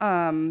there.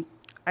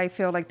 I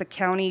feel like the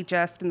county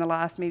just in the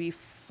last maybe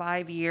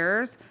 5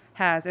 years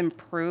has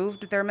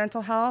improved their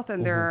mental health,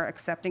 and they're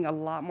accepting a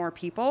lot more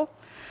people.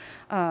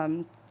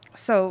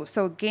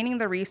 So gaining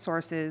the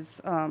resources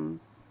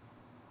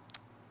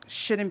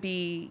shouldn't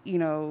be,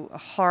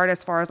 hard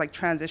as far as like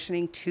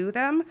transitioning to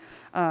them.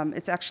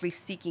 It's actually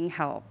seeking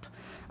help.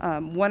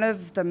 One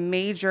of the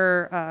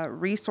major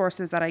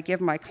resources that I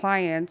give my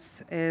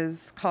clients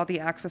is called the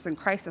Access and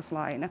Crisis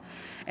Line.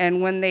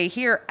 And when they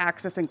hear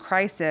Access and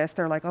Crisis,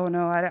 they're like, oh,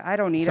 no, I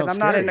don't need it. I'm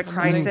not in a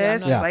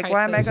crisis. Yeah. Like,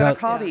 why am I going to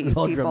call these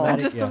all people? dramatic. I'm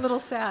just Yeah. a little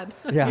sad.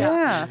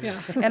 Yeah. Yeah.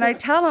 And I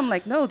tell them,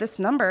 like, no, this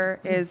number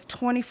is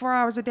 24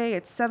 hours a day.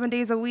 It's 7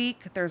 days a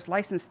week. There's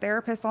licensed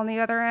therapists on the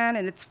other end,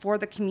 and it's for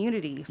the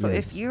community. So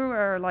Yes. if you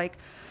are, like,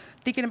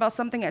 thinking about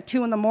something at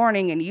 2 a.m.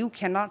 and you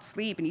cannot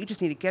sleep and you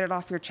just need to get it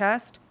off your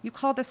chest, you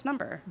call this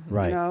number.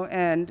 Right.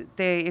 And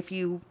they, if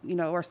you,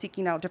 are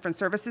seeking out different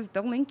services,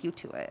 they'll link you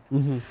to it.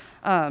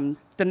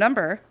 The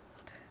number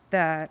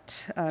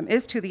that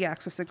is to the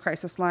Access and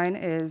Crisis Line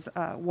is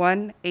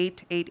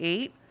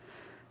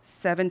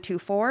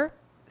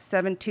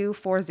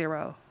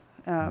 1-888-724-7240.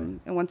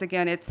 And once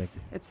again, it's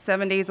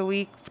 7 days a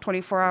week,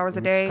 24 hours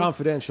a day. It's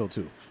confidential,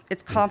 too.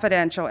 It's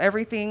confidential.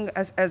 Everything,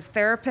 as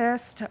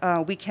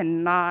therapists, we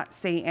cannot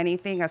say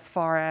anything as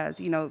far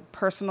as,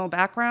 personal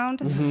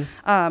background.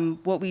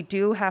 What we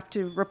do have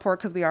to report,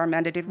 because we are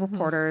mandated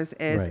reporters,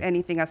 is Right.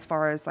 anything as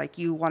far as like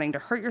you wanting to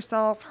hurt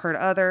yourself, hurt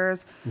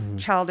others,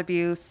 child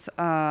abuse,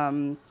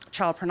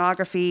 child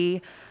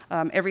pornography.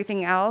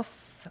 Everything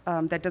else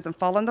that doesn't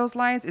fall on those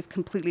lines is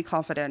completely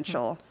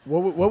confidential.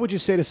 What would you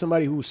say to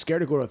somebody who's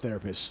scared to go to a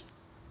therapist?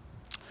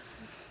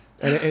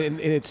 And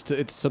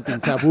it's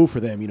something taboo for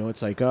them,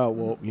 It's like,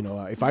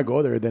 if I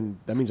go there, then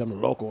that means I'm a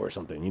loco or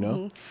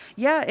something,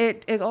 Yeah,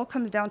 it all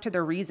comes down to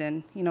their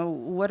reason.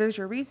 What is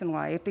your reason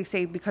why? If they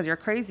say because you're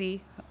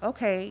crazy,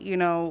 okay,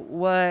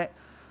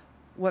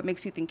 what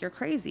makes you think you're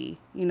crazy?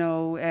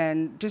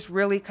 And just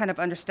really kind of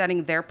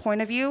understanding their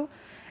point of view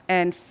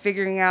and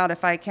figuring out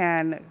if I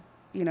can,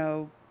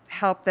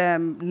 help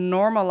them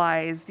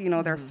normalize,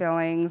 their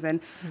feelings,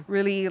 and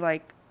really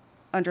like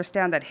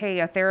understand that, hey,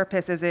 a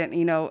therapist isn't,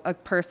 a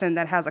person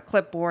that has a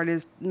clipboard,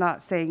 is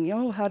not saying,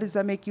 how does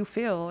that make you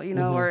feel,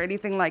 or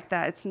anything like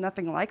that. It's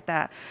nothing like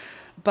that.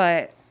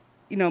 But,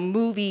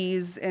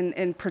 movies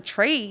and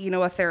portray,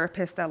 a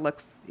therapist that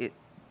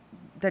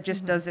that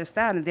just does this,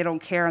 that, and they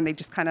don't care, and they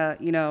just kind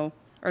of,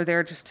 are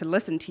there just to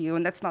listen to you.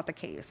 And that's not the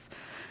case.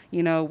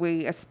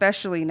 We,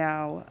 especially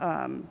now,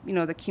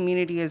 the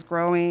community is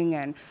growing,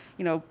 and,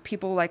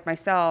 people like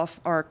myself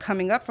are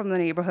coming up from the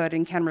neighborhood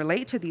and can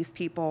relate to these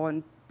people,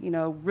 and,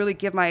 really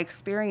give my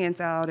experience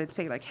out and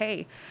say like,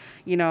 hey,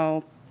 you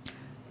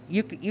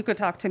could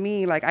talk to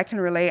me. Like, I can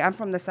relate. I'm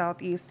from the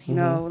Southeast,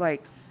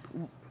 like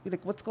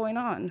like, what's going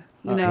on?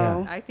 You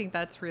know? I think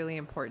that's really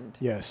important.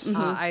 Yes.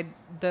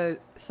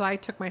 So I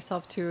took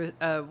myself to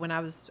when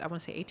I was, I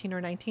want to say 18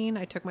 or 19,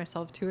 I took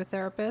myself to a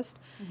therapist,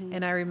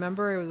 and I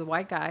remember it was a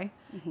white guy,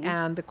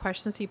 and the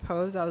questions he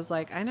posed, I was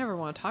like, I never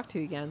want to talk to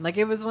you again. Like,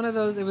 it was one of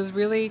those, it was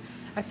really,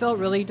 I felt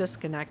really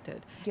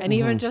disconnected. And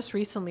even just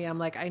recently, I'm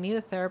like, I need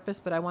a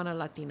therapist, but I want a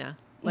Latina.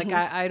 Like,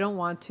 I don't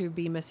want to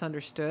be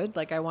misunderstood.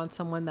 Like, I want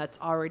someone that's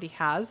already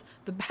has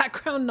the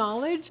background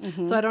knowledge,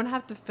 so I don't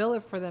have to fill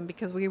it for them,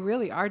 because we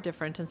really are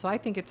different. And so I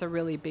think it's a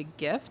really big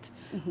gift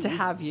to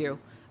have you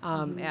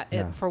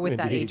with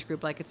that age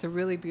group. Like, it's a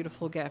really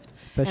beautiful gift.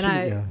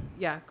 Especially,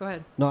 Go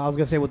ahead. No, I was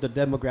gonna say with the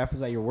demographics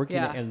that you're working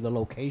at and the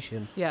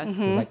location. Yes.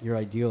 It's like your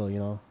ideal, you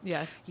know.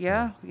 Yes.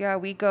 Yeah.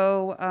 We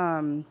go,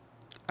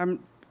 I'm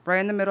right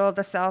in the middle of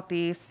the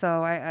Southeast.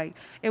 So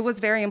it was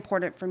very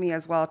important for me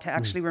as well to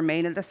actually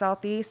remain in the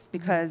Southeast,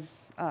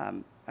 because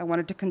I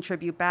wanted to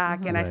contribute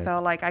back, and I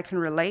felt like I can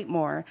relate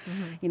more.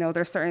 You know,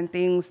 there's certain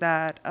things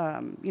that,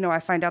 I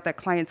find out that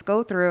clients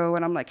go through,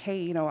 and I'm like,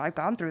 hey, I've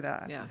gone through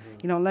that. Yeah.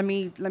 Let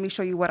me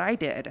show you what I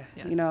did,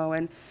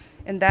 Yes.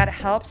 and that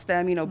helps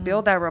them,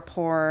 build that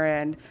rapport.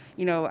 And,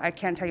 I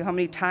can't tell you how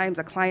many times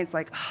a client's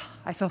like, oh,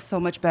 I feel so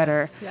much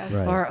better. Yes.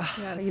 Right. Or,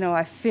 Yes.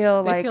 I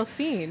feel They like. feel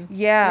seen.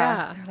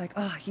 Yeah. They're like,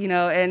 oh,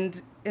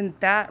 and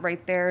that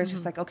right there is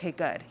just like, okay,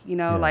 good.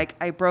 Like,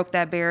 I broke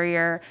that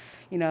barrier,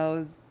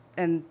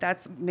 and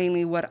that's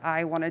mainly what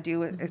I want to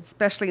do,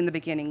 especially in the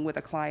beginning with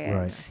a client,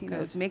 Right.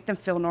 is make them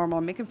feel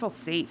normal, make them feel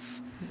safe.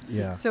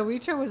 Yeah. So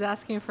Richo was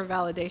asking for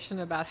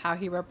validation about how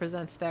he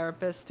represents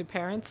therapists to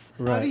parents.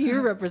 How Right. do you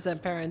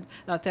represent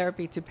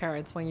therapy to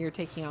parents when you're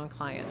taking on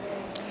clients?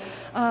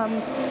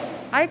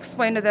 I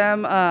explain to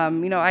them,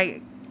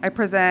 I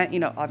present,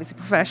 obviously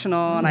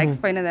professional, and I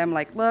explain to them,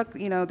 like, look,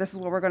 this is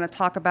what we're going to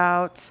talk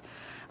about.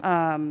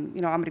 I'm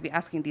going to be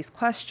asking these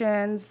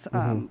questions.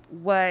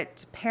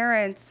 What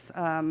parents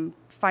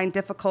find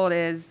difficult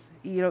is,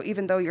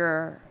 even though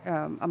you're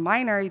a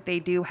minor, they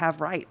do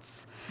have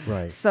rights.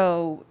 Right.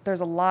 So there's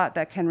a lot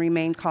that can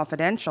remain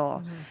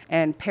confidential,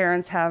 and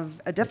parents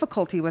have a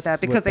difficulty with that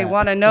because they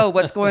want to know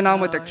what's going on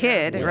with their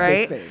kid,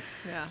 right?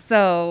 Yeah.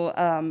 So,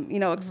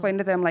 explain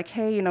to them, like,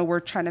 hey, we're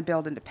trying to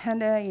build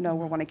independent, we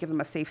want to give them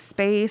a safe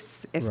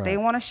space. If they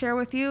want to share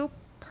with you,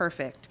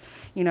 perfect,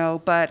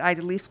 but I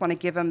at least want to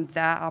give them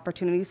that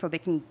opportunity so they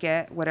can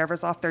get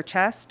whatever's off their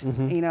chest,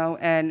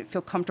 and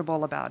feel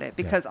comfortable about it,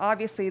 because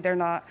obviously they're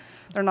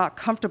not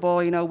comfortable,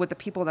 with the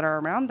people that are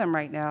around them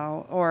right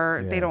now,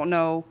 or they don't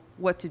know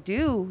what to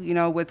do,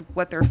 with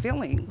what they're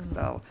feeling.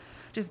 So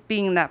just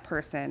being that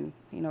person,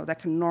 that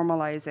can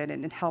normalize it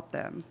and help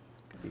them.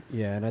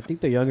 Yeah, and I think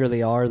the younger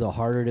they are, the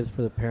harder it is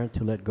for the parent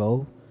to let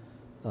go.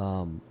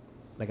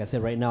 Like I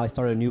said, right now I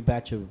started a new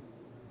batch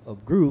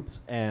of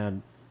groups,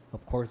 and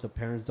of course the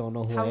parents don't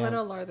know who How I am.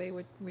 little are they,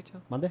 Richo?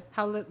 Monday?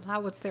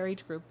 What's their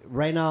age group?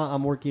 Right now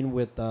I'm working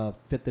with 5th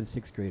and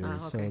 6th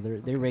graders, okay.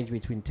 so they range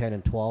between 10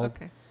 and 12.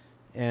 Okay.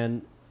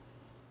 And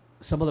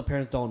some of the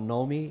parents don't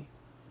know me,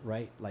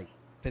 right? Like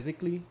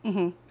physically,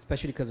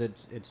 especially because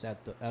it's at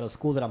a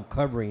school that I'm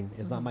covering.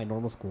 It's not my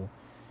normal school.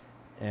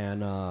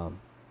 And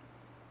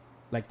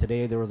like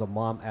today, there was a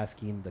mom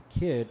asking the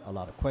kid a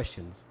lot of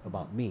questions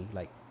about me,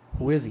 like,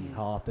 who is he?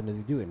 How often does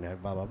he do it?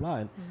 And blah blah blah.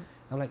 And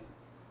I'm like,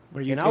 I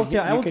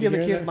would give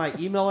the kids my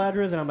email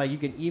address, and I'm like, you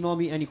can email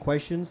me any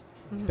questions,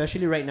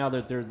 especially right now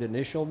that they're the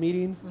initial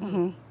meetings.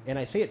 And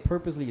I say it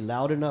purposely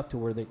loud enough to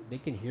where they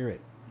can hear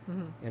it.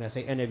 And I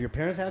say, and if your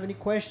parents have any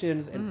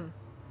questions, and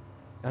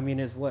I mean,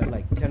 it's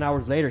like 10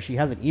 hours later, she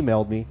hasn't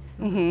emailed me.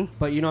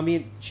 But you know what I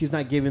mean? She's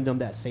not giving them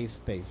that safe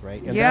space,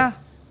 right?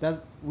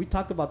 And we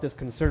talked about this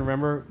concern,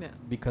 remember? Yeah.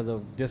 Because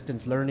of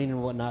distance learning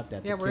and whatnot.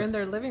 That Yeah, we're in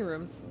their living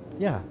rooms.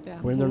 Yeah, Yeah.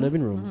 we're in their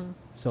living rooms.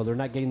 So they're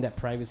not getting that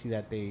privacy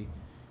that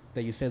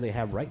you say they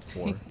have rights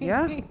for.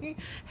 Yeah.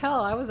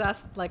 Hell, I was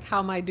asked, like, how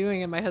am I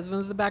doing? And my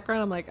husband's in the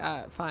background. I'm like,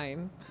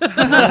 fine.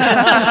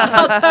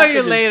 I'll tell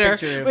you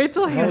later. Wait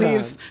till he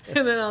leaves,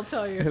 and then I'll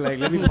tell you. Like,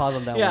 let me pause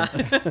on that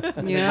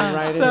one.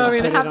 Yeah. So, I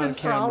mean, it happens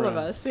for all of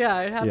us.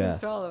 Yeah, it happens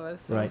to all of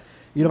us. So. Right.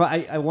 You know,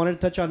 I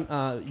wanted to touch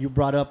on, you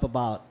brought up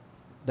about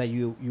that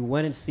you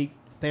went and seek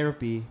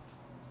therapy,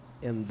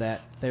 and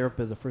that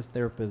therapist, the first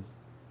therapist,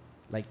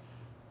 like,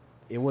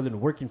 it wasn't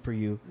working for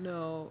you.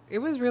 No, it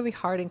was really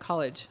hard in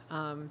college.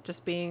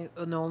 Just being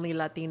an only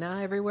Latina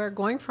everywhere,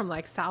 going from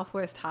like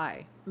Southwest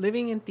High,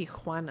 living in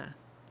Tijuana,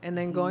 and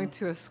then going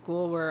to a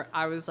school where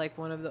I was like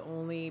one of the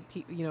only,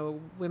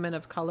 women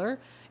of color.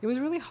 It was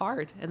really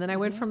hard. And then I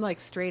went from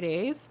like straight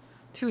A's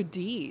to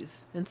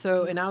D's. And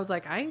so, and I was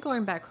like, I ain't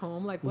going back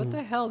home. Like, what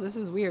the hell? This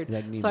is weird.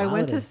 So I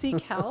went to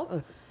seek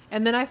help,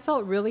 and then I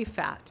felt really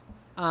fat.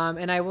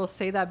 And I will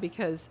say that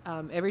because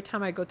every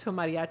time I go to a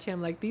mariachi,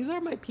 I'm like, these are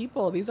my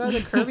people. These are the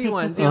curvy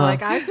ones.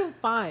 Like, I feel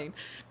fine.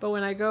 But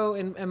when I go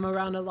and I'm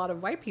around a lot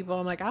of white people,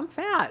 I'm like, I'm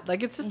fat.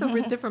 Like, it's just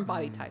a different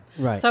body type.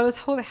 Right. So I was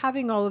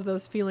having all of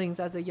those feelings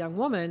as a young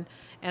woman.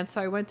 And so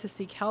I went to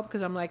seek help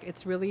because I'm like,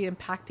 it's really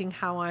impacting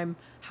how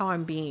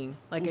I'm being.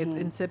 Like,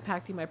 it's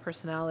impacting my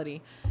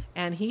personality.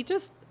 And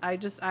I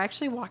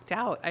actually walked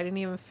out. I didn't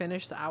even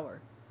finish the hour.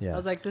 Yeah. I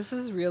was like, this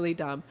is really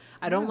dumb.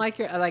 I don't like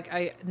your,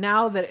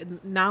 now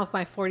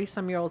my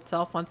 40-some-year-old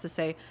self wants to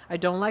say, I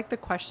don't like the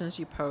questions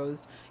you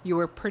posed. You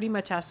were pretty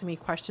much asking me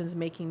questions,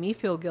 making me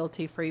feel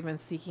guilty for even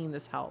seeking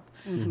this help.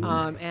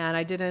 And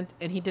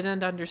he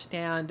didn't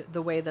understand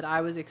the way that I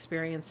was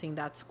experiencing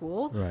that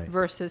school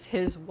versus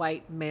his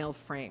white male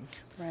frame.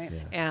 Right.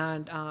 Yeah.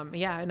 And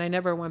and I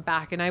never went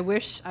back. And I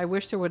wish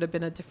there would have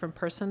been a different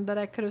person that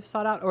I could have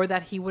sought out, or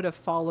that he would have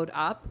followed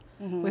up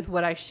with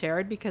what I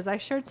shared, because I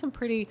shared some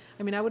pretty.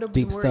 I mean, I would have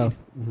Deep been worried. stuff.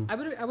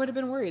 Mm-hmm. I would have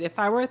been worried if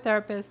I were a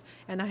therapist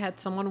and I had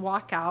someone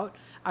walk out.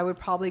 I would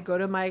probably go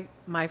to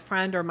my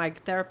friend or my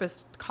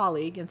therapist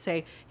colleague and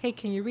say, "Hey,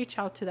 can you reach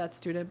out to that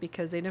student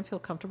because they didn't feel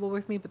comfortable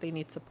with me, but they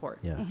need support."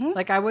 Yeah.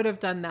 Like I would have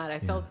done that. I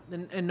felt,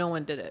 and no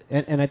one did it.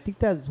 And I think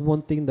that's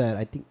one thing that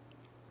I think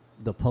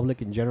the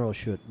public in general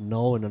should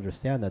know and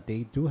understand, that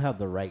they do have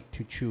the right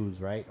to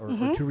choose, right? Or to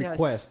Yes.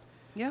 request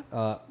Yeah.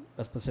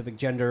 a specific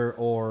gender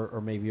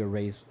or maybe a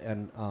race.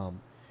 And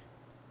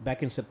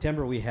back in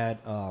September, we had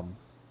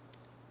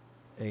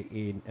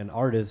an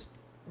artist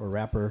or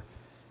rapper,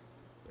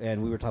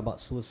 and we were talking about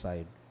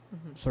suicide,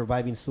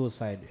 surviving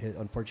suicide.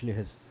 Unfortunately,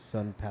 his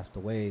son passed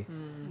away.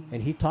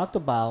 And he talked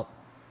about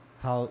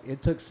how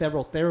it took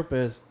several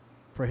therapists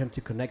for him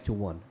to connect to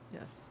one.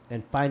 Yes.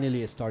 And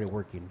finally, it started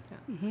working. Yeah.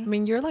 I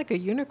mean, you're like a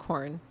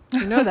unicorn.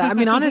 You know that. I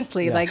mean,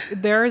 honestly, like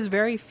there's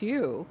very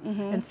few,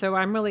 and so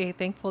I'm really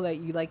thankful that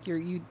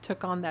you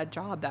took on that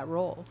job, that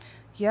role.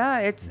 Yeah,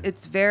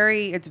 it's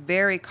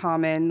very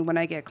common when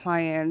I get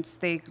clients.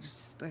 They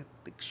just like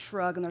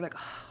shrug and they're like,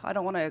 oh, I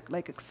don't want to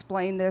like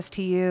explain this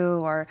to you,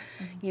 or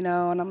and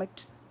I'm like,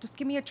 just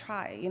give me a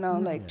try,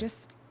 like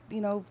just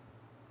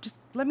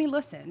let me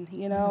listen,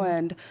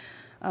 and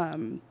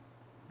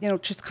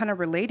just kind of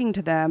relating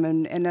to them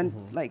and then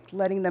like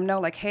letting them know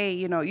like, hey,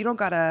 you don't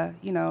gotta,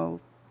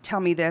 tell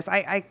me this.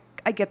 I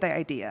get the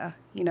idea,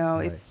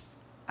 if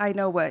I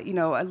know what,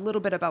 a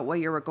little bit about what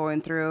you were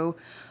going through,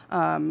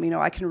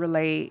 I can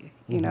relate,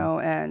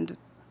 and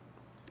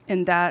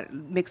that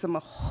makes them a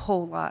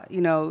whole lot,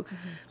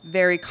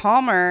 very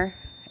calmer,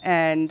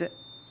 and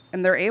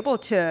they're able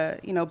to,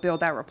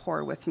 build that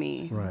rapport with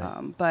me.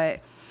 Right.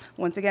 But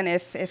once again,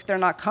 if they're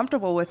not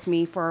comfortable with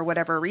me for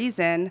whatever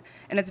reason,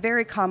 and it's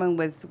very common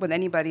with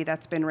anybody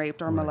that's been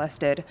raped or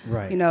molested,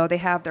 they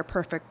have their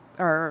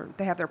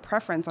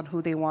preference on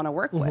who they want to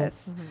work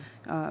with,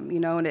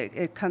 and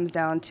it comes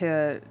down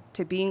to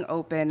being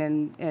open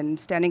and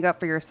standing up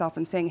for yourself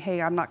and saying,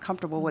 hey, I'm not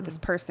comfortable with this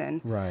person,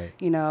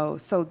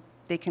 so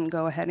they can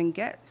go ahead and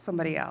get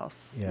somebody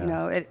else.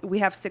 We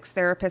have 6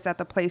 therapists at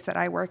the place that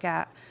I work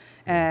at,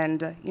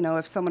 and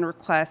if someone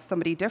requests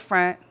somebody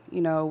different,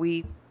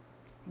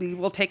 we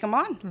will take them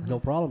on. No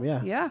problem.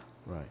 Yeah. Yeah.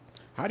 Right.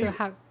 How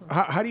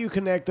do you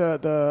connect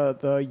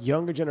the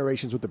younger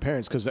generations with the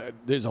parents? Because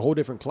there's a whole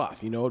different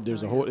cloth.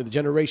 There's the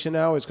generation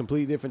now is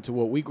completely different to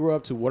what we grew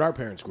up to, what our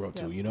parents grew up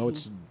to.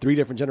 It's 3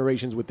 different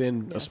generations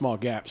within a small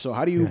gap. So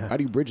how do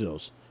you bridge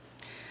those?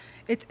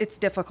 It's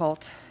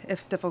difficult.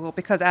 It's difficult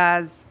because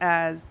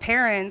as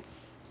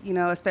parents,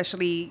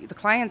 especially the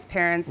client's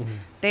parents,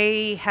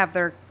 they have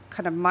their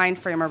kind of mind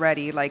frame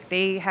already. Like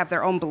they have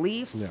their own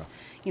beliefs. Yeah.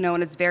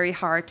 And it's very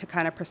hard to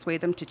kind of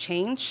persuade them to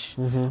change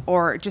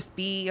or just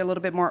be a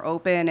little bit more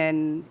open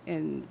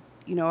and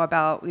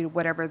about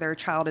whatever their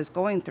child is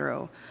going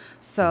through.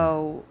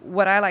 So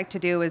what I like to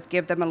do is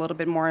give them a little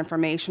bit more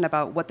information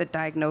about what the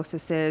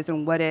diagnosis is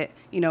and what it,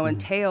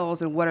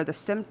 entails and what are the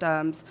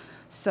symptoms.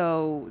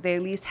 So they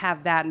at least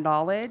have that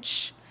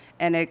knowledge,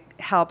 and it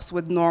helps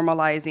with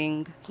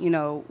normalizing,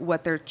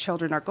 what their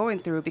children are going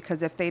through,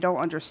 because if they don't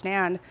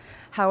understand,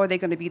 how are they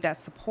going to be that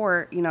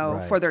support,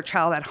 for their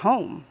child at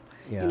home?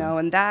 Yeah.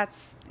 And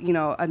that's,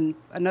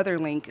 another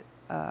link,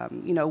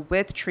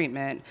 with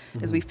treatment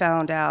is we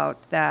found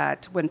out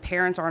that when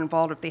parents are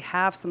involved, if they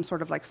have some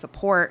sort of like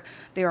support,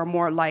 they are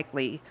more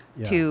likely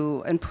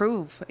to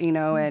improve,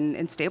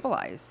 and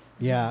stabilize.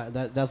 Yeah,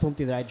 that's one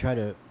thing that I try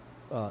to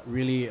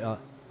really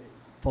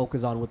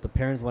focus on with the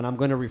parents when I'm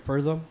going to refer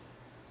them.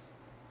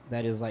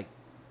 That is like,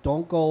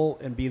 don't go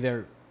and be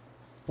there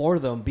for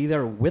them, be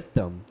there with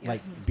them.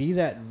 Yes. Like, be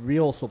that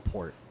real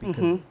support,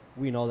 because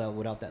we know that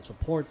without that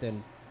support,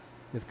 then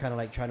it's kind of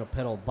like trying to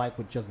pedal a bike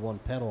with just one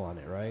pedal on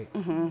it, right? I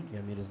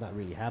mean, it's not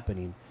really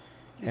happening.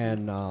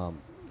 And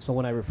so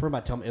when I refer them, I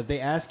tell them, if they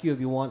ask you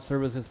if you want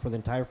services for the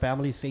entire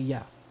family, say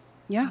yeah.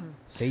 Yeah.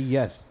 Say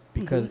yes,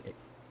 because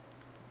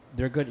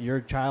they're good.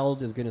 Your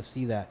child is going to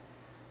see that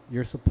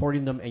you're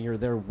supporting them and you're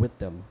there with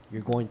them.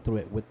 You're going through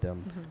it with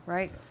them.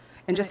 Right.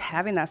 And just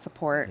having that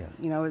support,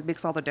 it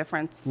makes all the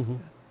difference.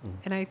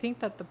 And I think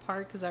that the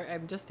part, because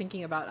I'm just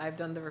thinking about, I've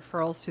done the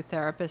referrals to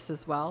therapists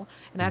as well.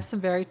 And I have some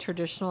very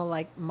traditional,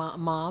 like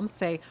moms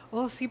say,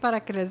 oh, sí, para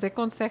que les dé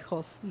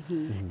consejos.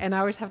 And I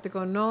always have to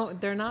go, no,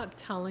 they're not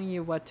telling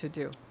you what to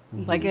do.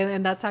 Like,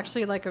 and that's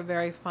actually like a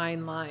very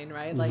fine line,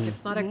 right? Like,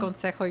 it's not a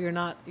consejo. You're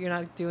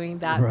not doing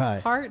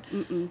that part.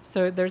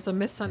 So there's a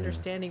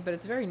misunderstanding, but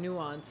it's very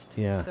nuanced.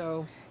 Yeah.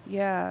 So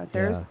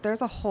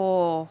there's a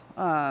whole,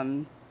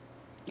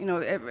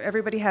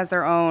 everybody has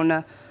their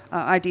own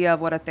idea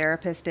of what a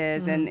therapist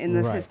is. And in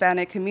the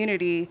Hispanic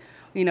community,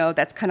 you know,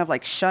 that's kind of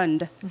like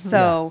shunned.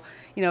 So,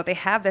 you know, they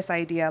have this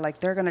idea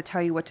like they're going to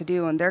tell you what to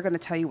do and they're going to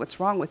tell you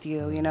what's wrong with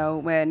you, you know,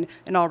 when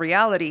in all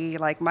reality,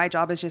 like my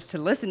job is just to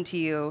listen to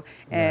you.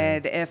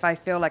 And if I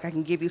feel like I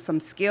can give you some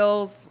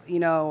skills, you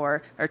know,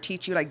 or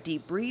teach you like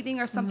deep breathing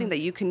or something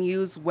that you can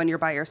use when you're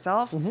by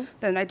yourself,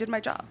 then I did my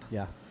job.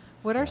 Yeah.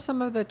 What are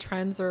some of the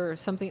trends or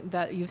something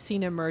that you've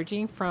seen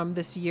emerging from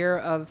this year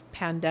of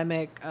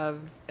pandemic, of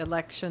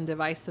election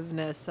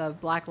divisiveness,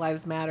 of Black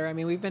Lives Matter? I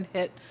mean, we've been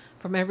hit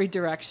from every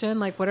direction.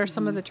 Like, what are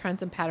some of the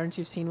trends and patterns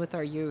you've seen with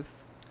our youth?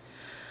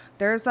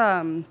 There's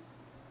I've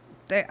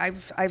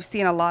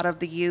seen a lot of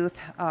the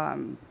youth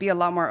be a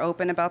lot more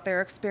open about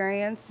their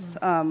experience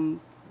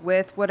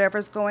with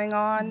whatever's going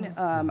on.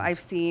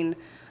 I've seen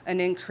an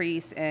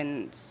increase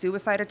in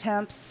suicide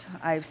attempts.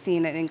 I've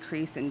seen an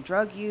increase in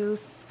drug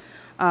use.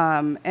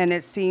 And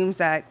it seems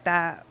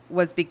that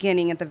was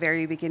beginning at the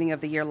very beginning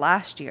of the year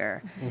last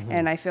year.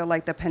 And I feel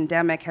like the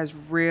pandemic has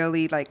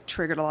really like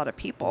triggered a lot of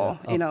people.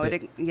 You know,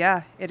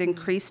 it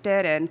increased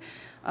it.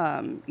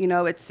 And, you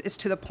know, it's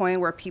to the point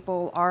where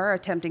people are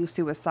attempting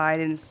suicide,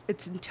 and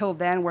it's until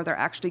then where they're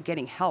actually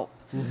getting help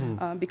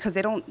because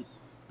they don't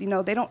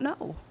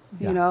know,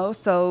 you know,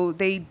 so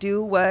they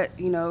do what,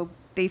 you know,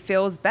 they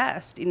feel is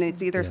best. And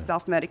it's either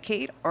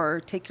self-medicate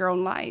or take your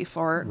own life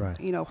or,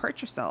 you know,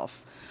 hurt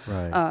yourself.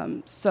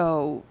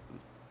 So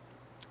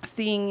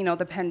seeing, you know,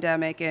 the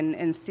pandemic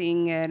and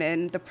seeing it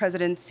and the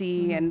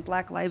presidency and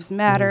Black Lives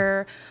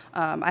Matter,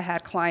 I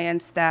had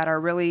clients that are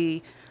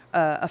really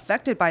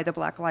affected by the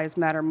Black Lives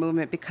Matter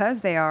movement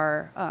because they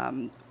are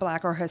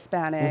Black or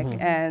Hispanic,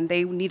 and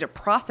they need to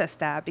process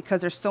that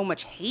because there's so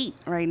much hate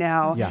right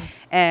now,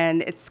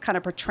 and it's kind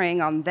of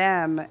portraying on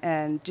them,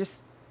 and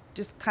just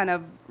kind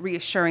of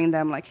reassuring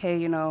them like, hey,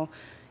 you know,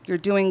 you're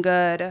doing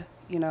good.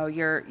 You know,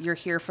 you're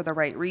here for the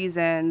right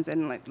reasons,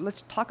 and like,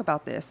 let's talk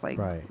about this. Like,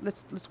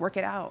 let's work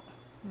it out.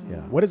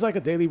 Yeah. What is like a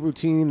daily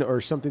routine or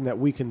something that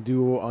we can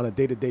do on a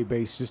day-to-day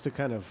basis just to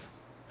kind of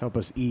help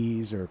us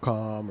ease or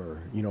calm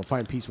or, you know,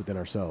 find peace within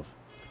ourselves?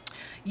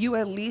 You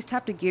at least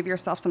have to give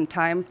yourself some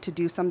time to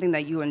do something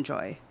that you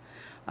enjoy.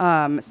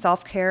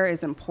 Self-care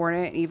is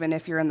important, even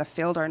if you're in the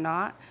field or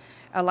not.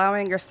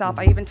 Allowing yourself,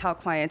 I even tell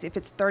clients, if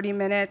it's 30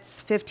 minutes,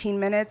 15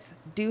 minutes,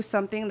 do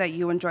something that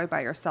you enjoy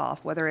by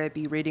yourself, whether it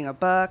be reading a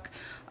book,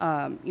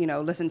 you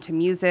know, listen to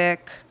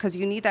music, because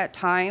you need that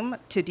time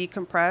to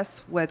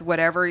decompress with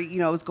whatever, you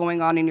know, is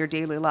going on in your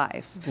daily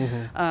life.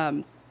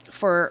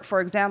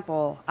 For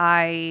example,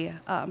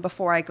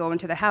 before I go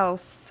into the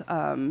house,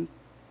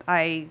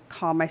 I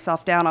calm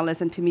myself down, I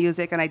listen to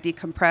music, and I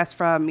decompress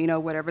from, you know,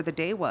 whatever the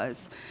day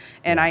was.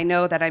 And I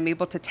know that I'm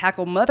able to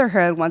tackle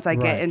motherhood once I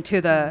get into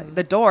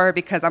the door,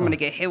 because I'm going to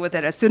get hit with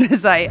it as soon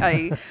as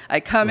I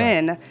come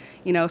in,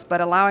 you know,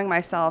 but allowing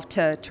myself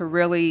to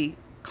really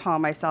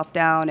calm myself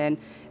down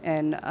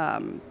and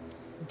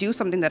do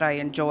something that I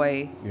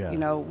enjoy, you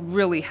know,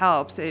 really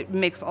helps. It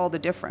makes all the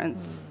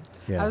difference.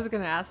 I was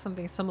going to ask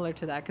something similar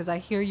to that, because I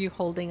hear you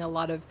holding a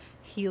lot of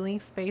healing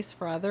space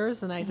for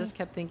others, and I just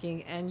kept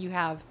thinking, and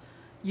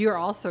you're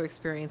also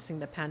experiencing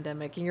the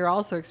pandemic, and you're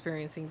also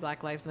experiencing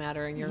Black Lives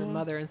Matter, and your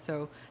mother, and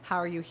so how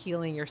are you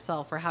healing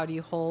yourself, or how do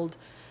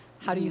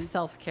you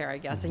self-care, I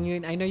guess?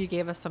 And I know you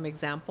gave us some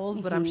examples,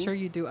 but I'm sure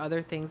you do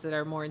other things that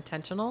are more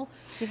intentional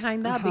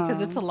behind that,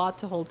 because it's a lot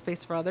to hold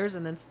space for others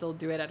and then still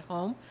do it at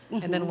home.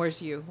 And then where's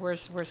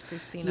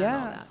Christina and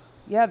all that?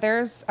 Yeah,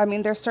 there's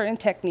certain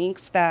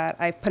techniques that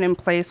I've put in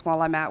place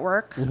while I'm at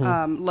work.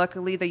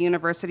 Luckily, the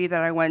university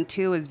that I went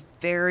to is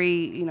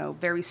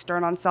very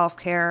stern on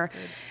self-care.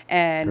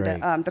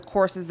 And the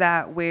courses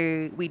that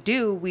we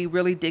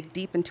really dig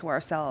deep into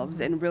ourselves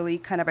and really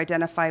kind of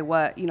identify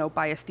what, you know,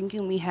 bias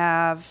thinking we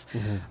have.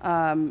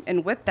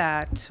 And with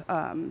that,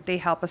 they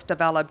help us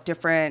develop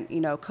different,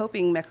 you know,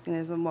 coping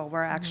mechanism while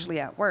we're actually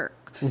at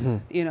work.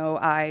 You know,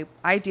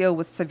 I deal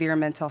with severe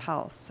mental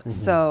health.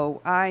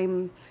 So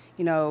I'm,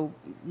 you know,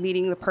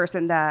 meeting the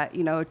person that,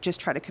 you know, just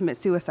tried to commit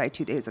suicide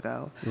 2 days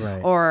ago.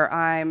 Or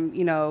I'm,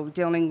 you know,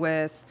 dealing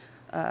with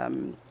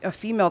a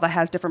female that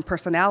has different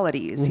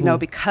personalities, you know,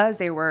 because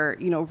they were,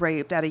 you know,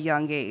 raped at a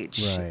young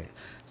age.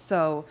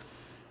 So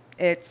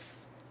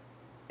it's,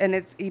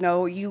 you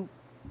know, you,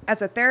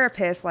 as a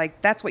therapist,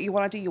 like, that's what you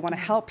want to do. You want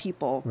to help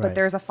people, but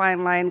there's a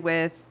fine line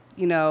with,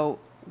 you know,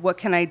 what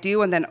can I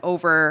do? And then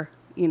over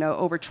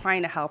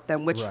trying to help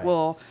them, which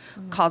will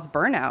cause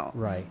burnout.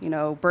 You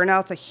know,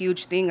 burnout's a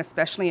huge thing,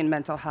 especially in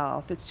mental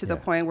health. It's to the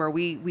point where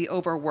we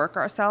overwork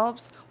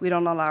ourselves. We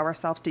don't allow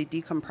ourselves to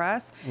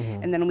decompress.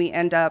 And then we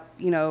end up,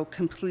 you know,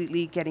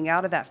 completely getting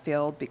out of that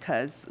field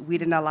because we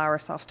didn't allow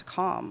ourselves to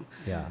calm.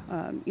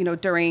 You know,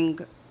 during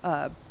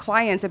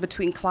clients, in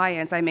between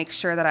clients, I make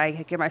sure that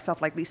I give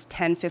myself like at least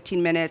 10,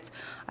 15 minutes.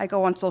 I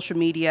go on social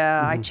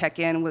media. I check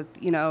in with,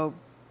 you know,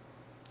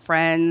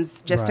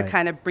 friends, just to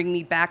kind of bring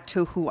me back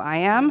to who I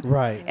am,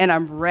 and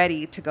I'm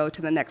ready to go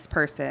to the next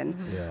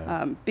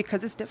person,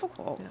 because it's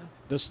difficult.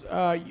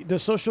 The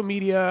social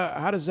media,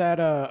 how does that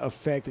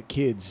affect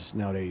kids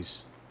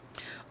nowadays?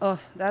 Oh,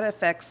 that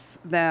affects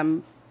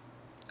them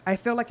I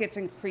feel like it's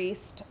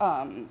increased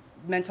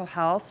mental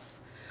health.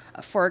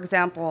 For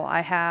example,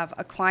 I have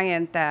a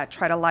client that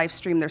tried to live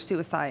stream their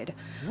suicide.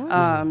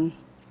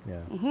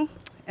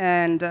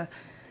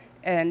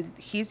 And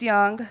he's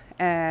young,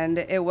 and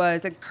it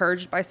was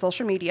encouraged by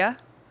social media.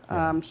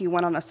 He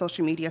went on a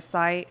social media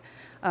site,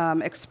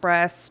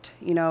 expressed,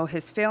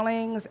 his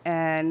feelings,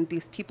 and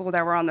these people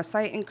that were on the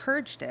site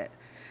encouraged it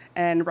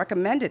and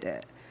recommended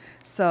it.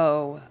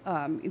 So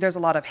there's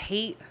a lot of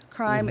hate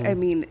crime. I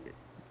mean,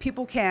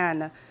 people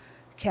can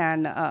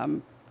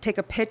take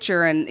a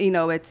picture, and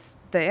it's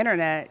the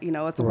internet.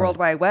 It's a World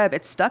Wide Web.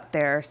 It's stuck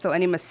there. So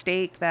any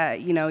mistake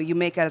that you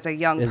make as a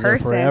young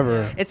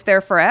person, it's there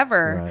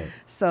forever. Right.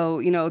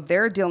 So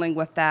they're dealing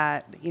with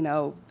that.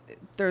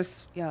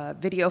 There's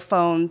video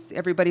phones.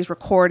 Everybody's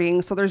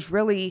recording. So there's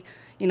really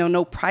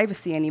no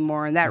privacy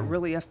anymore, and that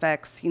really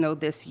affects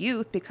this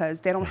youth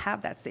because they don't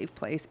have that safe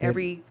place.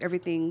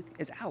 Everything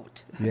is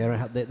out.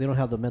 Yeah, they don't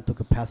have the mental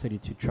capacity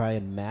to try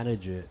and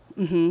manage it.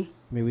 I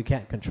mean, we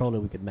can't control it.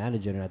 We can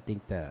manage it, and I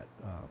think that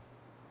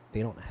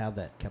they don't have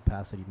that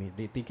capacity. I mean,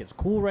 they think it's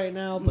cool right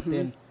now, but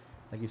then,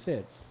 like you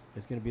said,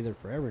 it's going to be there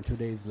forever. And 2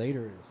 days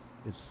later,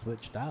 it's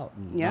switched out,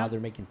 and now they're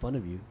making fun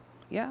of you.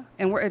 Yeah,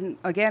 and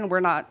we're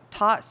not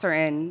taught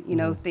certain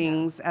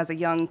things as a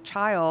young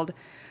child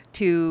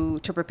to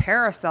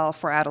prepare ourselves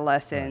for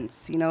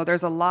adolescence.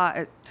 There's a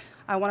lot.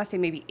 I want to say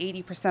maybe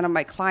 80% of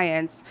my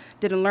clients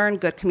didn't learn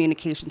good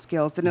communication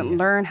skills, didn't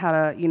learn how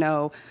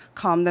to,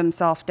 calm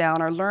themselves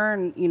down or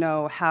learn,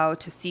 how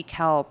to seek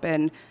help.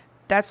 And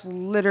that's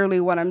literally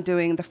what I'm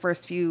doing the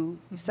first few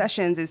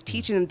sessions is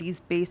teaching them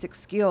these basic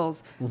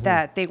skills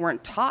that they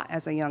weren't taught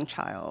as a young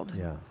child.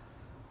 Yeah.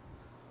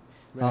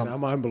 Man,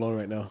 I'm mind blown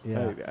right now.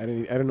 Yeah. I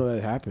didn't know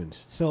that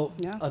happens. So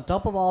on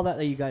top of all that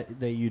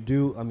you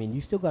do, I mean,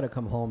 you still got to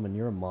come home and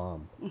you're a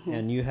mom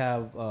and you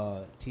have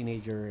a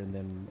teenager and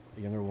then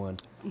a younger one.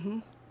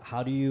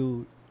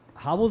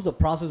 How was the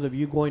process of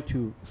you going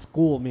to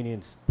school,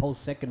 meaning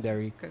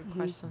post-secondary,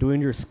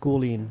 doing your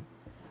schooling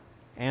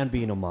and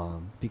being a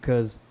mom?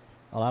 Because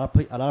a lot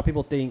of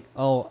people think,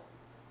 oh,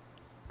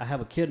 I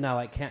have a kid now,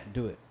 I can't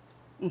do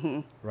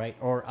it, right?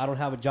 Or I don't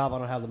have a job, I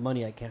don't have the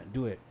money, I can't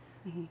do it.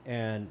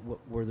 And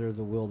where there's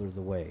a will, there's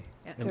a way.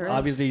 Yeah, and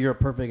obviously, you're a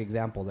perfect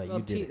example that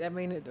you did. I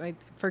mean,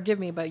 forgive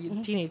me, but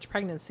teenage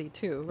pregnancy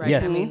too, right?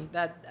 Yes. I mean,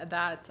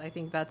 I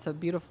think that's a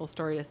beautiful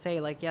story to say.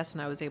 Like, yes,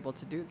 and I was able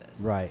to do this.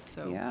 Right.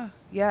 So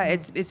yeah,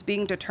 it's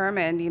being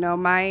determined.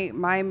 My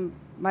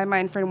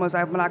mind frame was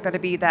I'm not going to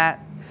be that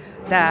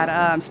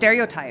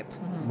stereotype.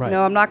 Right.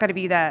 I'm not going to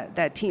be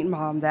that teen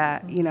mom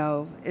that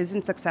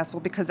isn't successful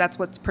because that's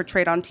what's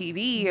portrayed on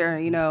TV or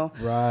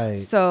Right.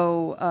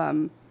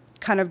 So.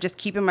 Kind of just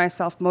keeping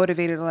myself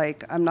motivated,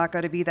 like I'm not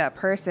going to be that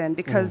person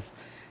because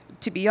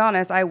to be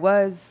honest, I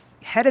was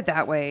headed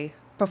that way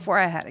before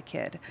I had a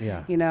kid,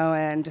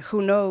 and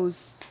who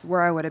knows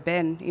where I would have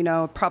been,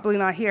 probably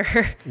not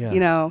here,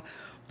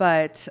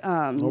 but,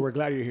 well, we're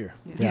glad you're here.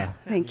 Yeah.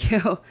 Thank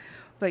you.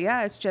 But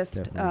yeah, it's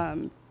just,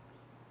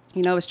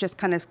 it's just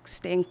kind of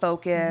staying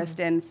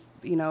focused and,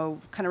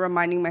 kind of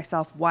reminding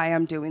myself why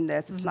I'm doing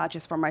this. It's not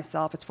just for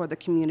myself, it's for the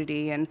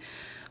community. And,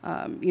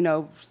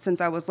 since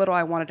I was little,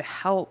 I wanted to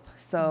help.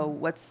 So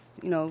what's,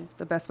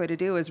 the best way to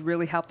do is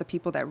really help the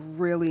people that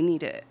really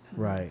need it.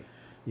 Right.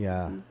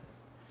 Yeah.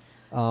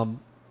 Do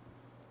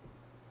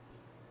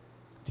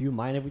you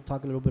mind if we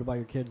talk a little bit about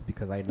your kids?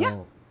 Because I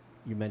know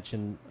you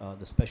mentioned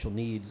the special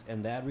needs,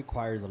 and that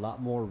requires a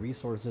lot more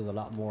resources, a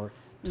lot more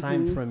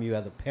time from you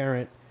as a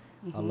parent,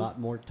 a lot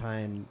more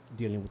time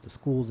dealing with the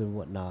schools and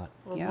whatnot.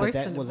 Well, voice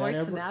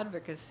and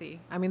advocacy.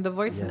 I mean, the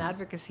voice and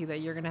advocacy that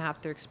you're going to have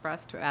to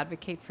express to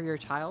advocate for your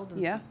child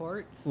and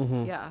support.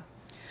 Yeah.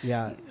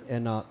 Yeah.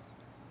 And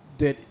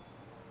did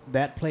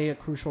that play a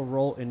crucial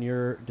role in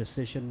your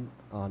decision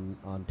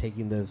on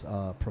taking this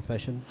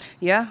profession?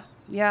 Yeah.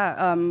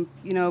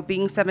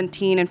 Being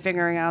 17 and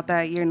figuring out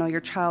that, your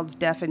child's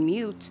deaf and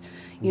mute,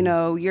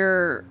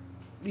 you're,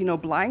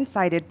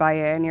 blindsided by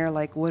it and you're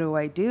like, what do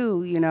I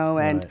do?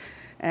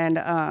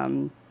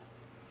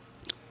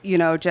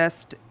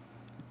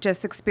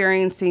 Just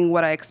experiencing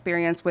what I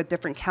experienced with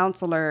different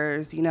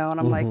counselors, and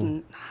I'm like,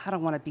 I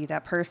don't want to be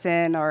that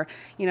person, or,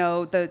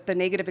 the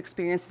negative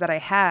experiences that I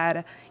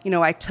had,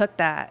 I took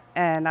that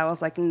and I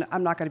was like,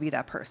 I'm not going to be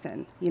that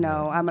person.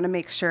 I'm going to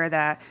make sure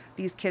that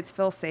these kids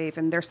feel safe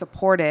and they're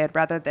supported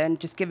rather than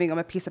just giving them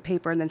a piece of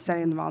paper and then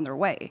sending them on their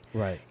way.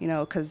 Right.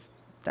 Because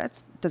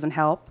that doesn't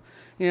help.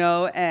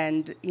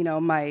 And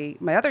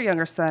my other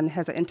younger son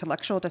has an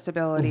intellectual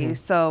disability,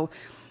 so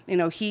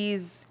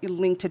he's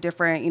linked to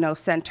different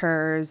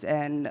centers,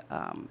 and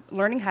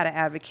learning how to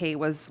advocate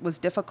was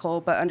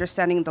difficult, but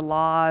understanding the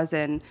laws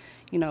and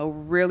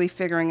really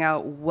figuring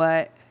out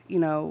what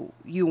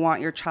you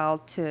want your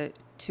child to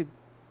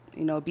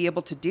be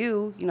able to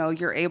do,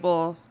 you're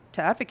able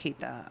to advocate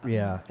that.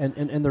 Yeah,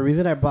 and the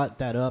reason I brought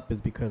that up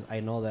is because I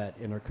know that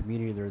in our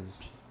community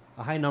there's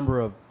a high number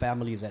of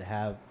families that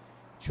have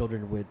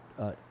children with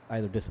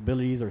either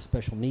disabilities or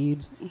special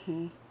needs.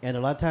 And a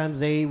lot of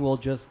times they will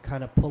just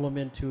kind of pull them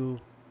into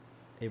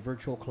a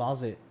virtual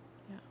closet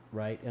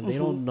right? And they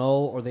don't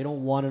know, or they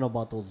don't want to know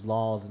about those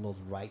laws and those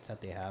rights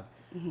that they have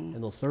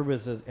and those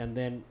services. And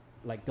then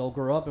like they'll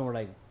grow up and we're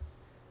like,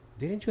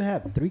 didn't you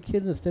have 3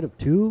 kids instead of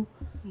 2?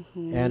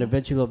 And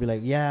eventually they'll be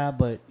like, yeah,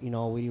 but we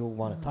don't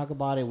want to talk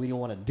about it. We don't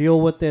want to deal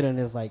with it. And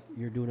it's like,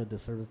 you're doing a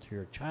disservice to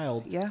your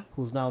child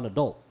who's now an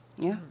adult.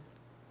 Yeah.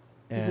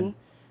 And,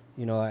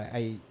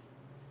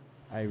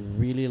 I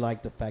really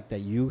like the fact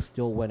that you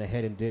still went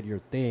ahead and did your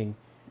thing.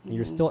 And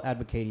you're still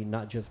advocating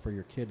not just for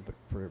your kids, but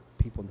for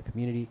people in the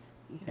community.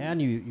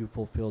 And you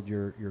fulfilled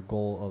your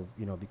goal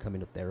of,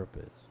 becoming a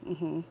therapist.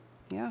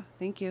 Yeah,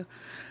 thank you.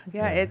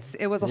 Yeah,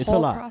 it was a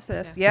whole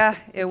process. Yeah,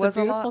 it was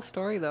a beautiful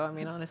story, though. I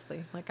mean,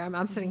 honestly, like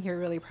I'm sitting here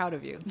really proud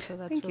of you. So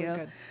that's thank really you.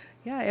 good.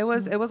 Yeah, it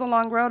was a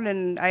long road,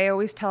 and I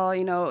always tell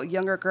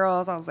younger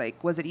girls, I was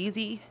like, was it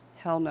easy?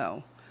 Hell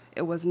no,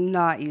 it was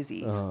not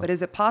easy. But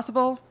is it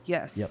possible?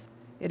 Yes,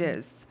 it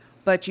is.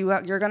 But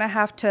you're gonna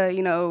have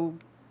to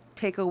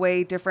take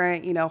away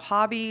different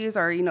hobbies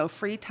or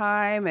free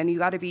time, and you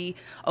got to be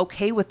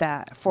okay with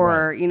that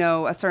for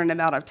a certain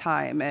amount of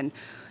time. And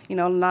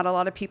not a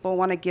lot of people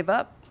want to give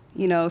up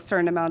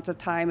certain amounts of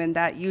time, and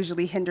that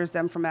usually hinders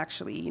them from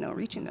actually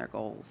reaching their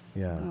goals.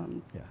 So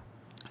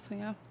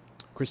yeah.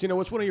 Christina,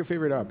 what's one of your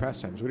favorite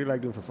pastimes? What do you like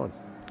doing for fun?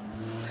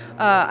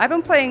 I've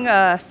been playing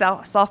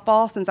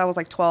softball since I was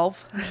like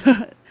 12.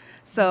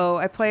 So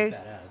I play.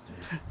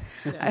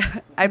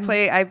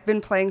 I've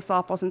been playing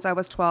softball since I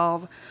was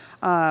 12.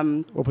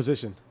 What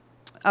position?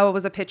 I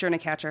was a pitcher and a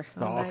catcher.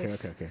 Oh,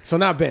 nice. Okay. So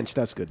not bench.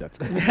 That's good.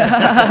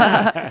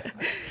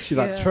 She's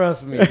like,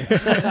 trust me,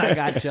 I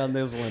got you on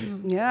this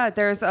one. Yeah,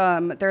 there's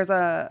an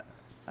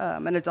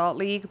adult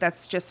league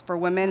that's just for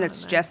women.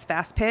 It's just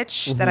fast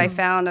pitch that I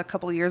found a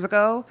couple years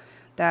ago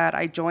that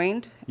I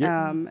joined. You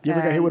ever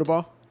got hit with a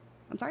ball?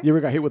 I'm sorry? You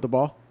ever got hit with the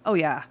ball? Oh,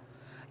 yeah.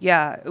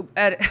 Yeah.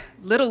 At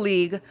Little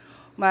League,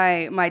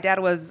 my dad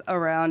was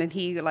around, and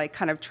he like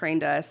kind of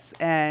trained us,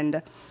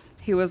 and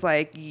he was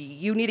like,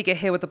 you need to get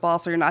hit with the ball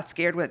so you're not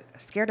scared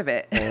of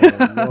it.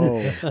 Oh,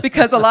 no.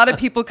 Because a lot of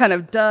people kind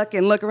of duck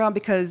and look around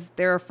because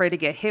they're afraid to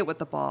get hit with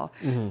the ball.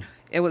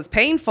 It was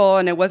painful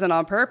and it wasn't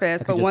on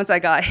purpose, but once I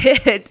got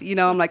hit,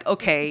 I'm like,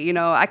 okay,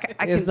 I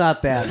can. It's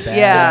not that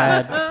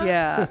bad.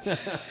 Yeah.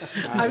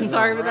 I'm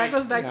sorry, but that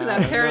goes back to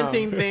that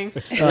parenting thing.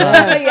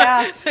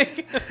 Yeah.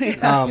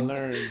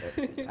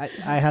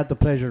 I had the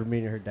pleasure of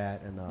meeting her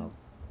dad, and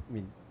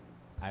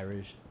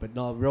Irish, but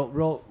no,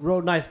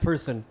 real nice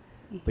person.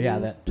 But yeah,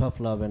 that tough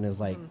love, and is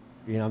like,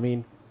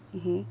 learn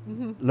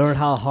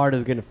how hard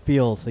it's gonna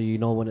feel, so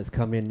when it's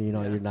coming,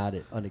 you're not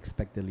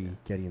unexpectedly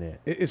getting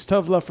it. Is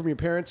tough love from your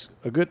parents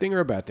a good thing or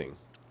a bad thing?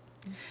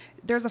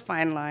 There's a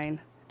fine line.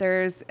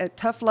 There's a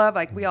tough love,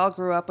 like we all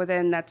grew up with it,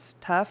 and that's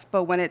tough.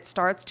 But when it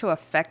starts to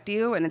affect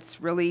you, and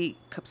it's really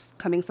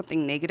coming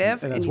something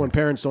negative, and that's when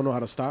parents don't know how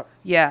to stop.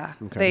 Yeah,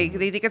 Okay.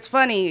 they think it's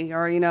funny,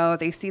 or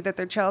they see that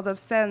their child's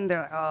upset, and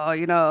they're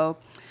like, oh,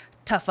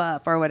 tough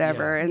up or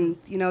whatever, and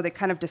they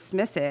kind of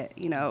dismiss it.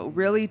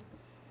 Really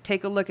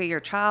take a look at your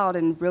child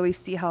and really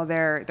see how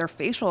their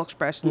facial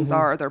expressions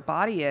are, or their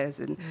body is,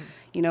 and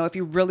if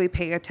you really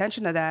pay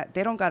attention to that,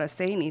 they don't gotta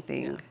say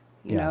anything.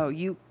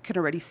 You can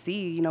already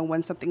see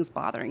when something's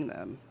bothering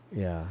them.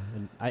 Yeah,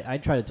 and I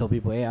try to tell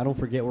people, hey, I don't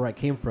forget where I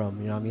came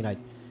from.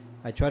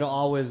 I try to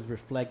always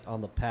reflect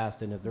on the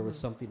past, and if there was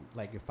something,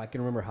 like if I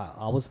can remember how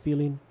I was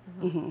feeling,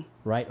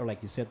 right, or like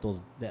you said,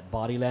 that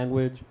body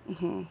language,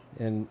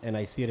 and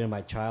I see it in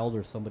my child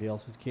or somebody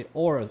else's kid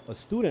or a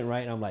student,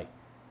 right, and I'm like,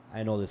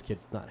 I know this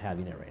kid's not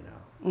having it right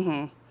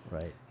now,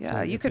 right? Yeah,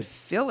 so you could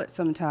feel it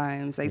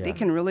sometimes. Like they Yeah.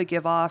 can really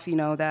give off,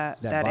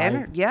 that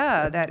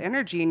vibe? that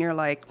energy, and you're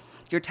like,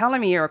 you're telling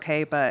me you're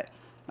okay, but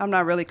I'm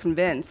not really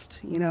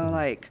convinced.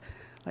 Like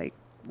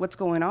what's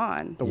going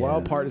on? The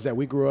wild part is that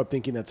we grew up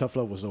thinking that tough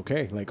love was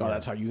okay. Like,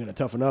 that's how you're gonna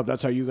toughen up.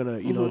 That's how you're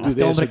gonna, do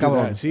this or do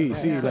that. See,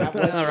 like,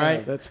 All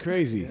right. that's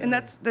crazy. And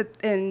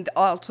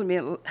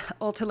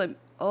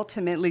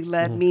ultimately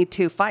led me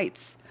to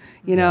fights.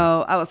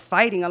 I was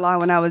fighting a lot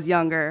when I was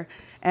younger,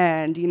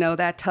 and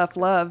that tough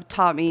love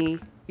taught me,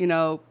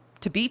 to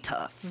be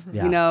tough.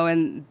 Yeah.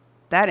 And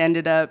that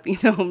ended up,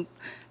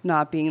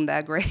 not being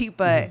that great.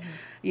 But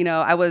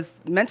I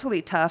was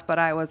mentally tough, but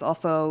I was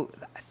also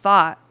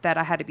thought that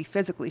I had to be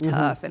physically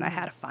tough, and I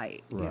had to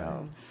fight.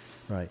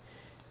 Right.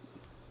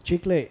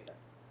 Chicle,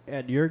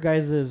 at your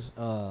guys'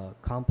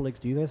 complex,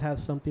 do you guys have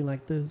something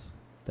like this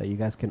that you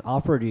guys can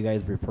offer, or do you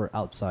guys refer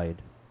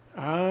outside?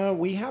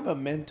 We have a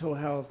mental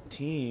health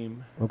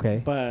team.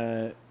 Okay.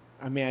 But,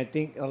 I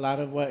think a lot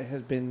of what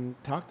has been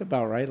talked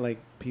about, right? Like,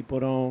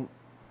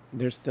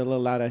 there's still a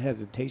lot of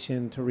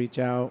hesitation to reach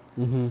out.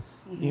 And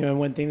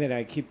one thing that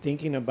I keep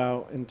thinking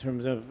about in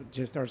terms of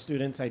just our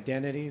students'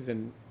 identities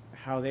and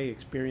how they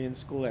experience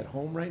school at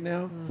home right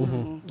now.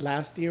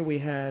 Last year we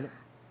had,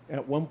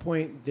 at one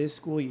point this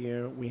school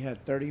year, we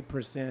had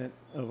 30%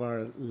 of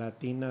our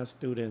Latina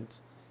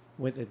students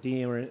with a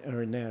D or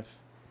an F.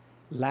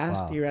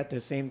 Last year at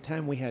the same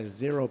time we had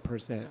 0%.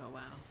 Oh,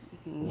 wow.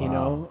 You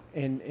know,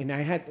 and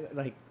I had,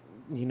 like,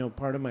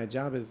 part of my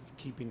job is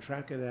keeping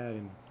track of that,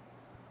 and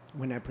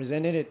when I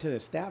presented it to the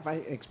staff, I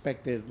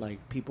expected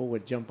like people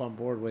would jump on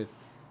board with,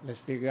 let's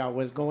figure out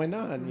what's going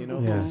on, you know,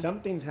 because Yeah.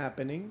 something's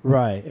happening.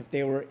 Right. If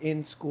they were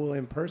in school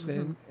in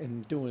person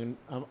and doing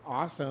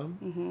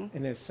awesome,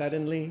 and then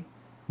suddenly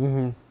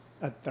Mm-hmm.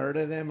 a third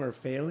of them are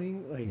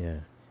failing, like, Yeah.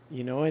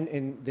 you know,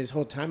 and this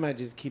whole time I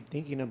just keep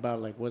thinking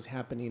about like what's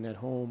happening at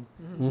home,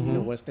 you Mm-hmm.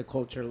 know, what's the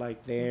culture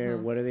like there,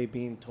 what are they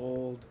being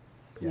told,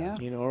 Yeah.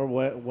 you know, or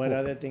what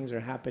other things are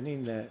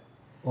happening that.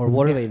 Or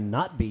what are they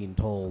not being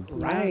told?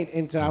 Right,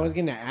 and so I was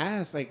gonna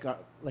ask, like,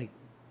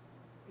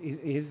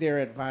 is there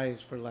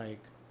advice for like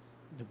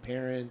the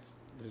parents,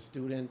 the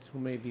students who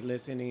may be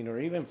listening, or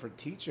even for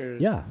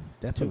teachers, Yeah,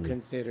 to definitely.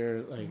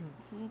 consider, like,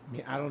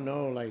 I don't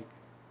know, like,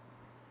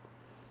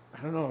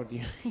 I don't know, do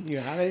you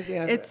have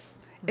anything?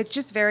 It's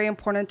just very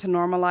important to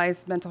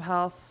normalize mental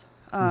health.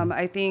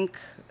 I think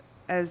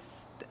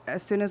as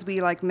soon as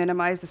we like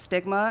minimize the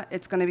stigma,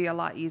 it's going to be a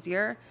lot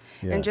easier.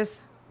 Yeah. And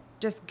just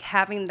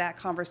having that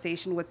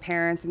conversation with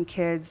parents and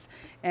kids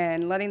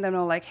and letting them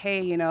know, like,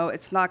 hey, you know,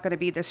 it's not going to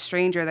be this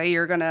stranger that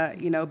you're going to,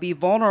 you know, be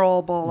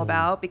vulnerable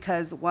about,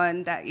 because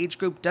one, that age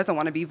group doesn't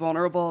want to be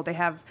vulnerable. They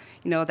have,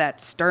 you know, that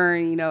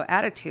stern, you know,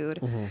 attitude.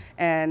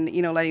 And,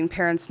 you know, letting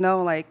parents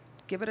know, like,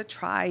 give it a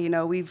try. You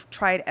know, we've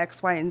tried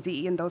X, Y, and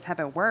Z and those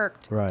haven't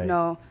worked. Right. You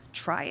know,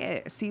 try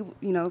it. See, you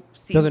know,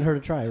 see. Doesn't hurt to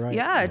try, right?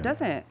 Yeah, it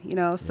doesn't. You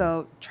know,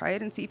 so try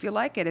it and see if you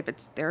like it. If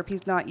it's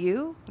therapy's not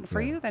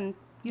for you, then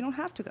you don't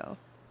have to go.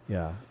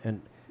 Yeah,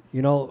 and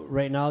you know,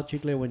 right now,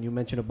 Chicle, when you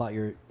mentioned about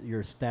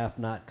your staff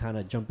not kind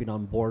of jumping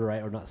on board,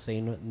 right, or not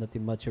saying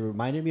nothing much, it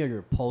reminded me of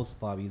your post,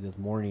 Bobby, this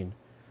morning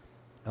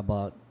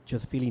about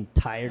just feeling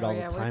tired all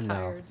the time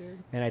now. Dude.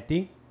 And I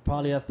think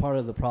probably that's part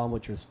of the problem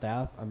with your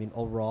staff. I mean,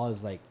 overall,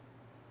 is like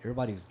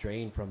everybody's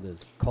drained from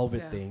this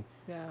COVID thing,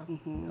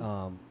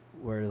 Yeah.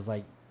 where it's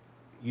like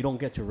you don't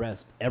get to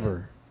rest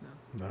ever,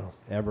 No.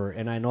 ever.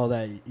 And I know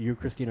that you,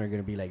 Christine, are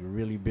going to be like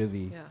really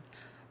busy. Yeah.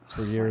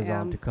 For years I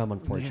on am. to come,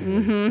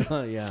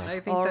 unfortunately. Yeah. I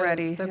think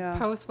Already, the yeah.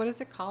 post, what is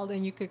it called?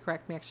 And you could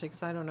correct me actually,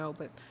 because I don't know,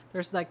 but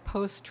there's like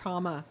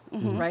post-trauma,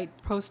 right?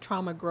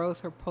 Post-trauma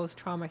growth or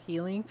post-trauma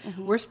healing.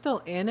 We're still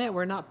in it.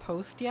 We're not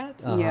post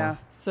yet. Uh-huh. Yeah.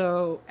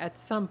 So at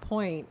some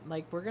point,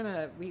 like we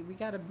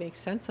got to make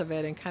sense of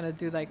it and kind of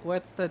do like,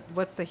 what's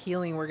the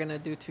healing we're going to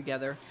do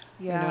together?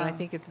 You know, and I Yeah.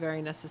 think it's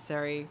very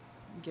necessary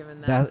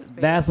given that. That's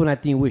space. when I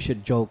think we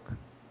should joke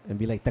and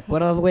be like, ¿te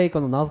acuerdas, güey,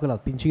 cuando andamos con las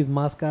pinches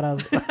máscaras?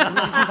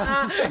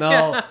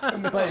 No,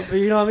 but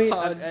you know what I mean.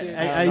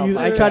 Oh, dude.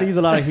 I try to use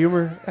a lot of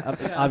humor.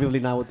 Obviously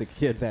not with the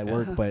kids at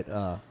work, but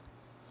Yeah.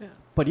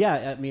 but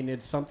yeah, I mean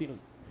it's something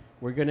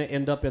we're gonna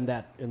end up in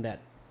that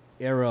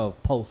era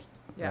of post,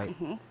 Yeah.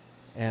 right?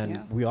 And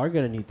Yeah. we are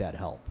gonna need that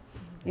help.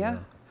 you Yeah. know?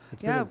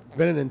 It's Yeah.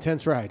 been an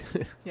intense ride.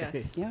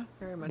 Yes. Yeah.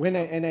 Very much When so.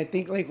 and I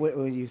think like what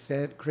you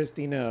said,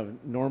 Christina, of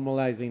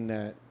normalizing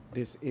that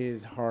this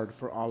is hard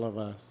for all of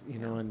us, you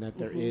know, and that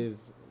there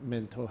is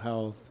mental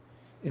health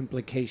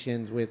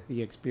implications with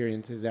the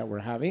experiences that we're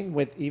having,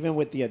 with even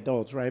with the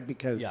adults, right?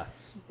 Because Yeah.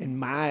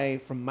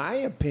 from my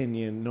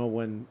opinion, no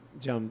one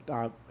jumped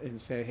up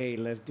and said, "Hey,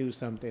 let's do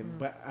something."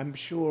 But I'm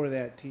sure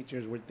that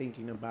teachers were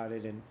thinking about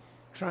it and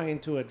trying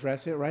to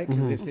address it, right?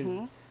 Because this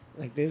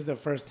is the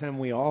first time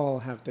we all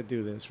have to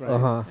do this, right?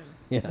 Uh-huh.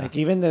 Yeah. Like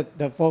even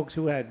the folks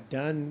who had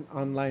done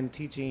online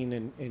teaching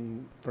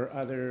and for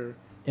other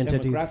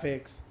Entities.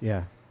 demographics,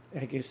 Yeah.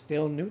 like it's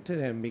still new to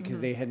them because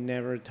they had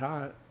never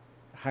taught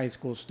high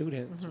school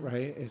students,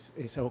 right?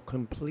 It's a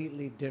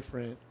completely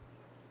different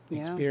Yeah.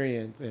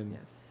 experience, and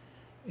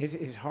Yes.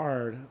 it's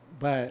hard,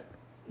 but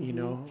you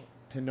know,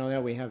 to know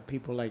that we have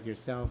people like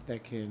yourself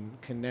that can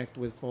connect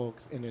with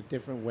folks in a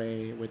different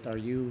way with our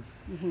youth.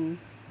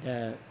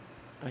 That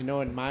I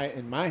know in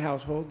my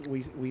household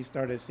we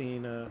started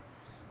seeing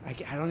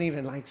I don't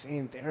even like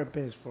saying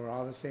therapist for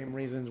all the same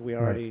reasons we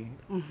already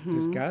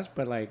discussed,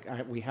 but like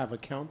we have a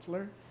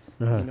counselor,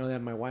 Uh-huh. you know,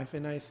 that my wife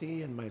and I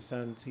see, and my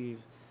son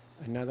sees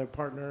another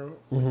partner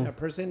with that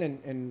person,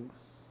 and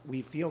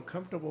we feel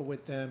comfortable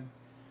with them.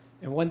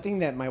 And one thing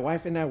that my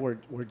wife and I were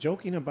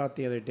joking about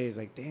the other day is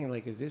like, dang,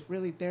 like, is this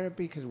really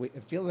therapy? Because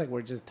it feels like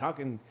we're just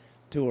talking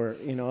to her,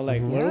 you know,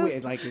 like, what are we,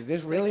 like, is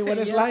this really what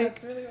it's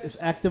like? It's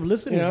active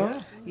listening. You know?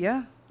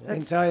 Yeah.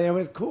 And so it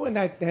was cool, and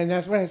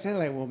that's what I said.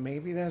 Like, well,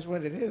 maybe that's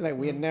what it is. Like,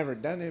 we had never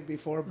done it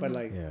before, but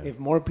like, Yeah. if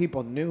more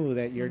people knew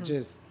that you're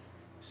just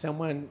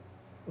someone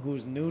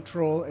who's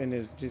neutral and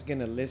is just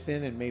gonna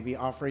listen and maybe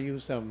offer you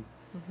some,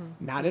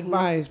 not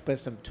advice, but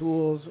some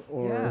tools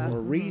or Yeah.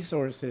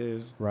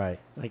 resources, Right.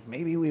 like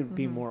maybe we'd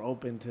be more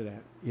open to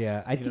that.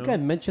 Yeah, I You think know? I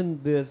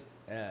mentioned this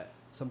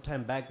some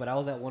time back, but I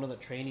was at one of the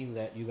trainings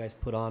that you guys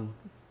put on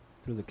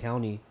through the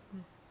county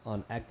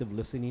on active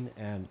listening,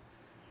 and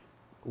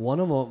one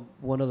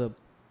of the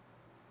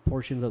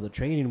portions of the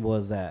training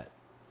was that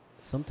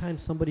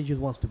sometimes somebody just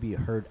wants to be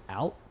heard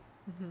out.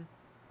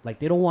 Like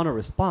they don't want a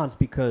response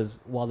because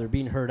while they're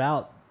being heard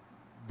out,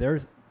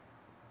 there's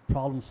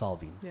problem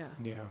solving. Yeah.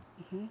 Yeah.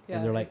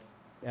 Yeah. they're like,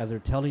 as they're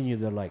telling you,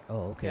 they're like,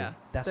 oh, okay, Yeah.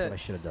 that's what I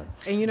should have done.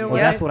 And you know Or what?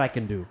 that's what I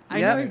can do. I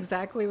Yeah. know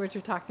exactly what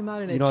you're talking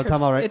about, and You know what I'm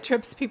talking about, right? it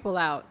trips people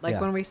out. Like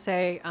Yeah. when we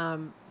say,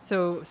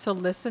 so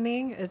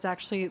listening is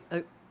actually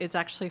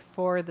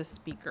for the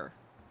speaker.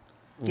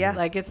 Yeah.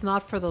 Like it's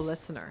not for the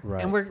listener.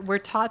 Right. And we're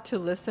taught to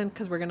listen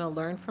because we're going to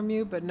learn from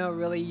you, but no,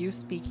 really, you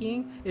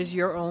speaking is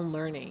your own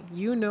learning.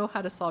 You know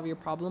how to solve your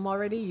problem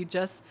already. You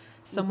just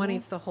someone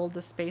needs to hold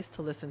the space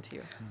to listen to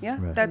you. Yeah,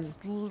 Right.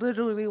 that's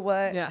literally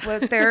what Yeah.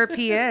 what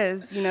therapy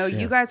is. You know, Yeah.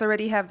 you guys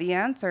already have the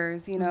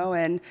answers. You know,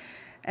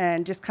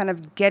 and just kind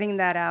of getting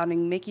that out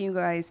and making you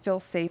guys feel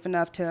safe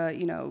enough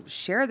to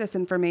share this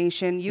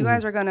information. You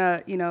guys are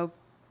gonna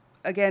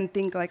again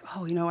think like,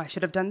 oh, I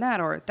should have done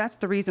that, or that's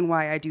the reason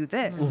why I do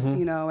this.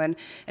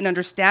 And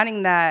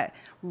understanding that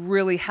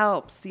really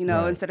helps.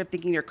 Right. Instead of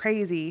thinking you're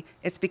crazy,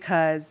 it's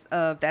because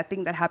of that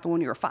thing that happened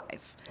when you were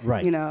 5.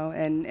 Right.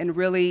 And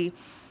really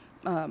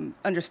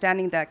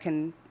understanding that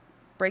can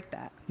break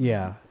that.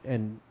 Yeah,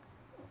 and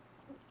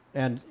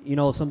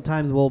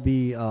sometimes we'll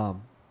be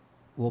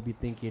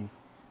thinking,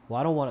 well,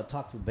 I don't want to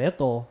talk to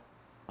Beto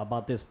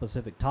about this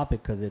specific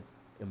topic because it's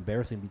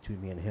embarrassing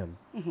between me and him.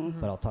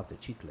 But I'll talk to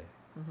Chicle,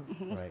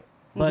 right?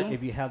 But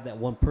if you have that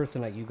one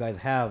person like you guys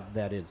have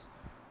that is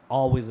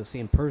always the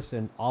same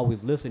person,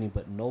 always listening,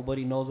 but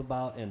nobody knows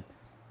about, and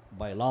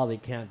by law they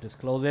can't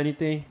disclose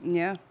anything,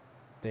 Yeah.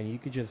 then you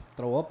could just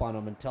throw up on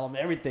them and tell them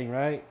everything,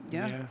 right?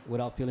 Yeah.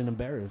 Without feeling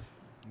embarrassed.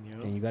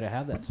 And you got to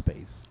have that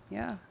space.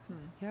 Yeah.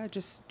 Yeah.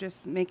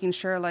 Just making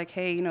sure like,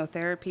 hey,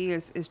 therapy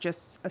is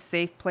just a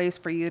safe place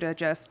for you to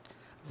just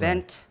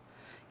vent,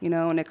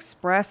 and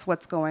express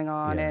what's going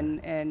on Yeah.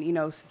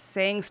 and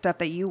saying stuff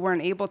that you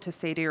weren't able to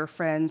say to your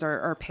friends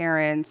or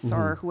parents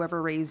or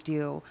whoever raised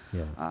you.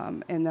 Yeah.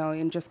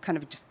 And just kind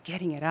of just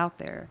getting it out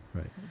there.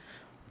 Right.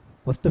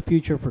 What's the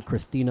future for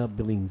Christina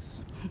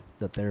Billings,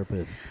 the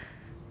therapist?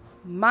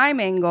 My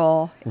main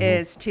goal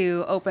is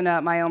to open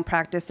up my own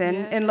practice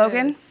in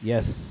Logan.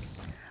 Yes.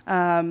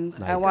 I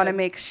Nice. want to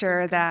make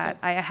sure that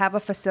I have a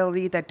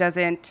facility that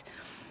doesn't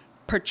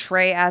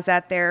portray as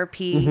that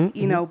therapy,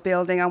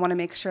 building. I want to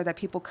make sure that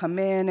people come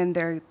in and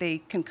they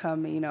can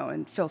come,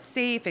 and feel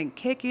safe and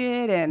kick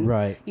it and,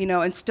 Right.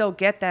 and still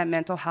get that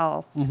mental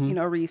health,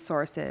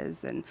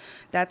 resources. And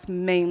that's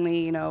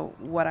mainly,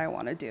 what I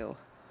want to do.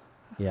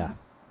 Yeah.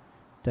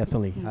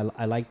 Definitely.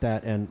 I like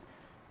that. And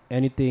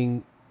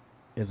anything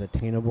is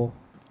attainable.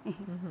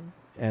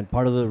 And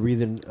part of the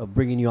reason of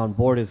bringing you on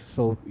board is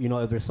so,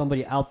 if there's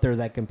somebody out there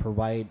that can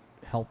provide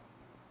help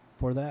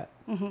for that,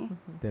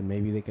 then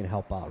maybe they can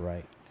help out,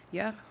 right?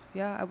 Yeah.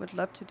 Yeah. I would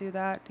love to do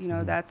that.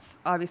 That's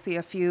obviously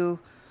a few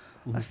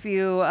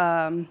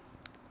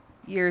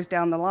years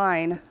down the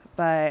line,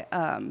 but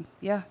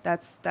yeah,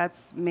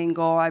 that's main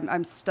goal.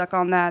 I'm stuck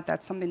on that.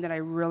 That's something that I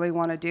really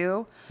want to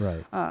do.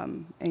 Right.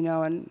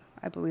 And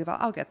I believe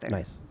I'll get there.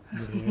 Nice.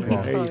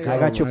 There you I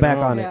got your go. back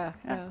Right on it. Yeah.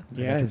 Yeah.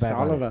 Yes, back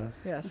all on of it. us.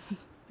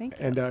 Yes. Thank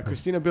you. And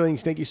Christina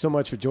Billings, thank you so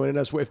much for joining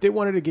us. If they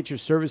wanted to get your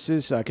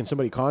services, can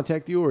somebody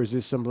contact you, or is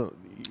this where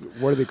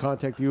do they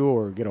contact you,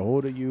 or get a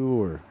hold of you,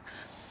 or?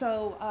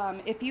 So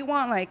if you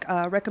want like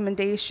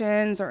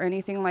recommendations or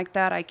anything like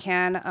that, I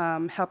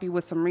can help you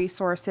with some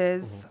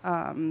resources.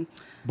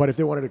 But if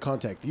they wanted to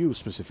contact you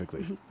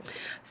specifically,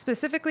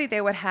 Specifically, they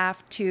would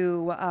have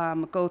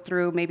to go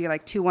through maybe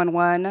like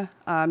 211.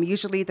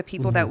 Usually the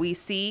people that we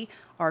see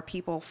are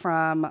people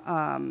from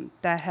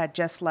that had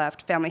just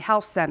left family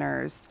health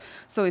centers.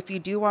 So if you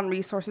do want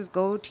resources,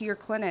 go to your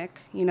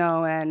clinic,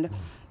 and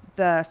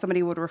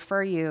somebody would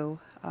refer you.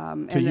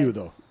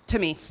 To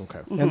me.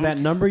 okay. And that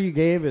number you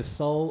gave is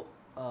so,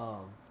 God,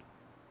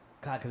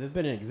 because it's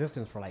been in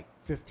existence for like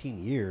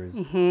 15 years.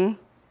 And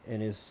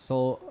it's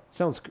so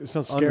Sounds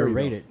scary.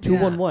 underrated. though.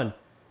 211.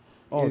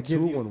 Oh, It gives you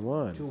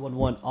 211.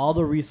 211. All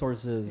the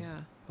resources Yeah.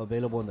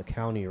 available in the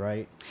county,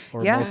 right?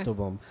 Or Yeah. most of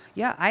them.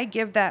 Yeah, I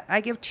give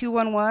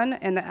 211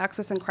 and the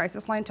access and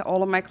crisis line to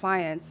all of my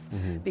clients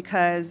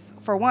because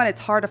for one, it's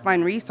hard to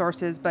find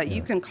resources, but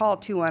you can call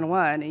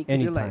 211 and you can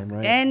Anytime, be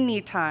right? like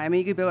anytime, and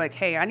you could be like,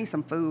 hey, I need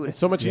some food. It's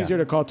so much Yeah. easier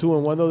to call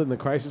 211 though than the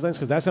crisis lines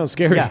because that sounds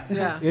scary. Yeah.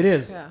 Yeah. It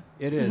is. Yeah.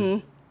 It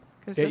is.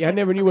 'Cause Yeah, just I like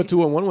never knew how what many-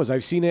 211 was.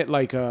 I've seen it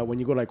like when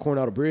you go like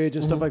Coronado Bridge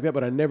and stuff like that,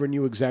 but I never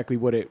knew exactly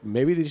what it.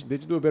 Maybe they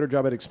should do a better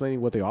job at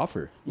explaining what they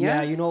offer.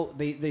 Yeah, Yeah.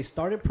 they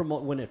started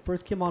when it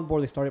first came on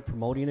board, they started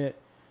promoting it.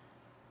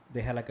 They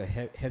had like a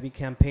heavy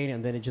campaign,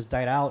 and then it just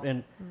died out.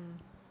 And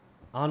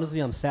honestly,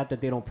 I'm sad that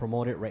they don't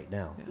promote it right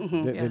now.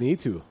 They need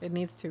to. It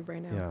needs to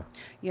right now.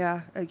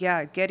 Yeah.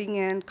 Yeah, getting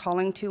in,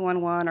 calling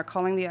 211 or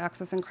calling the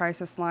access and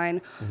crisis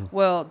line.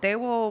 Well, they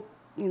will,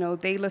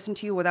 they listen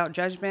to you without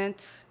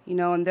judgment,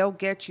 and they'll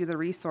get you the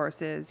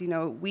resources.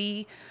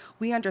 We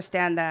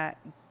understand that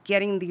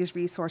getting these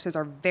resources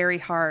are very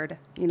hard,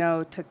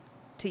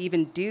 to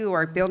even do,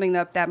 or building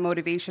up that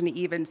motivation to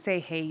even say,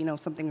 hey,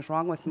 something's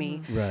wrong with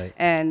me. Right.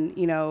 And,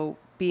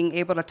 being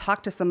able to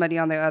talk to somebody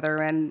on the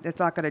other end that's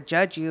not going to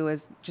judge you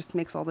just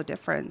makes all the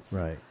difference.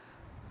 Right.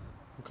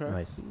 Okay.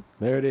 Nice.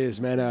 There it is,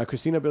 man.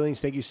 Christina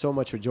Billings, thank you so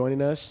much for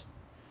joining us.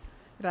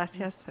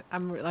 Gracias.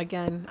 I'm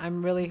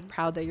really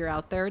proud that you're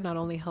out there, not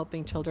only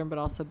helping children, but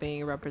also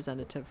being a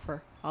representative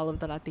for all of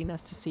the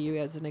Latinas to see you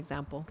as an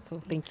example.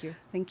 So thank you.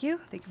 Thank you.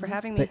 Thank you for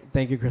having me.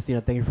 Thank you,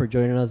 Christina. Thank you for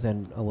joining us.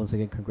 And once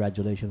again,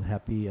 congratulations.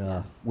 Happy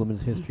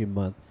Women's History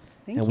Month.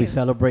 Thank and you. we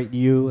celebrate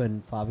you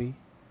and Fabi.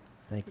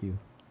 Thank you.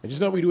 And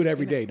just know we do it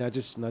every day, not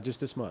just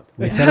this month.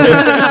 We celebrate,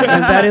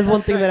 and that is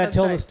one thing that I That's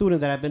tell right. the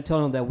students that I've been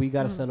telling them that we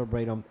got to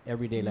celebrate them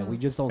every day. Like we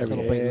just don't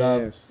celebrate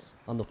love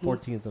on the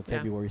 14th of Yeah.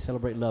 February. We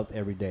celebrate love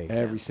every day.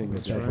 Every single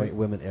We day. celebrate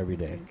women every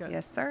day. Good.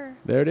 Yes, sir.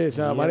 There it is.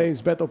 My Yeah. name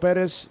is Beto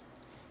Perez.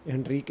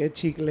 Enrique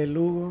Chicle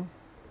Lugo.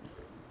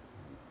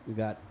 We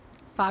got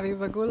Fabi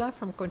Bagula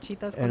from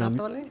Conchitas con and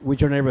Atole.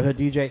 with your neighborhood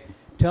DJ.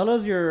 Tell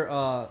us your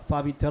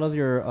Fabi. Tell us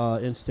your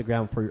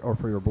Instagram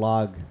for your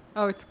blog.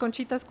 Oh, it's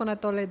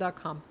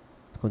conchitasconatole.com.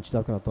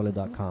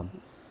 Conchitasconatole.com.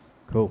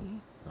 Cool.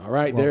 All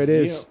right, Well, there it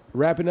is. yeah.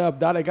 Wrapping up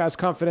Dale Gas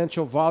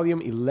Confidential Volume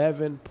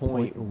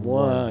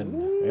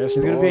 11.1. It's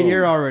gonna be a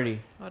year already.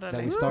 Órale.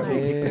 That we start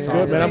Nice. making It's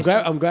Good, man.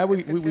 conversations. I'm glad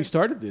we Good.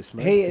 started this,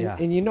 man. Hey, Yeah.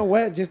 and you know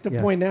what? Just to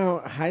Yeah. point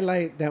out,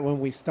 highlight that when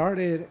we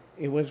started,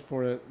 it was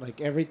for like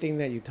everything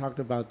that you talked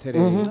about today.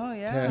 Mhm. Oh,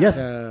 yeah. Yes.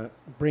 To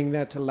bring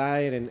that to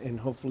light and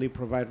hopefully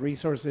provide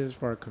resources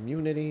for our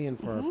community and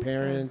for our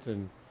parents.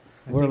 And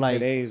I We're think like-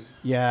 today's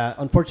Yeah,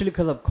 unfortunately,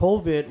 because of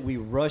COVID, we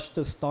rushed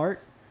to start,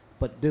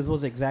 but this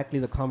was exactly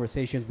the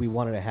conversations we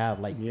wanted to have.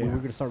 Like, we were Yeah.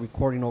 going to start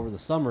recording over the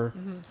summer,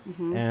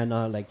 Mm-hmm. and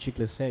like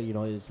Chicle said, you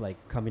know, it's like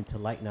coming to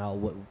light now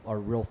what our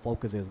real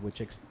focus is,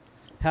 which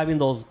having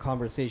those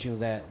conversations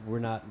that we're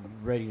not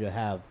ready to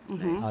have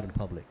out in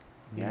public.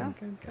 Yeah.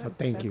 so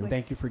thank you.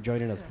 Thank you for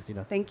joining us,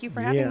 Christina. Thank you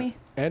for having Yeah. me.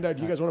 And do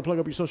you guys want to plug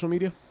up your social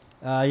media?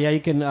 Yeah, you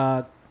can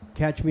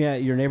catch me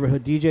at your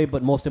neighborhood DJ,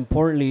 but most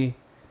importantly,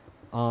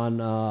 on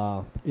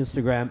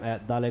Instagram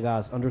at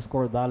Dale_Gas_,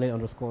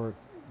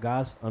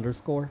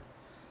 Dale_Gas_.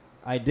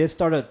 I did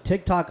start a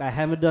TikTok. I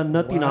haven't done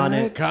nothing on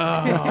it.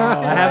 I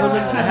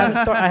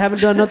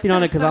haven't done nothing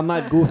on it because I'm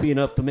not goofy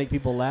enough to make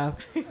people laugh.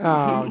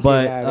 Oh,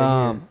 But get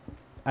outta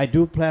I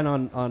do plan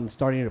on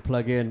starting to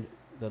plug in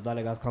the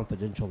Dale Gas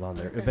Confidentials on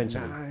there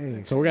eventually. here.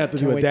 Nice. So we're going to have to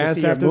Can't do a wait to dance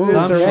see your after moves,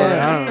 this. Some or shit, what?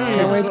 I don't know.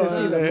 Can't wait to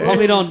see the moves.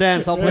 Homie, don't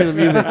dance. I'll play the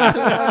music.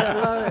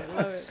 Love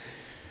it.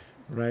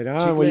 Right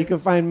on. Well, you can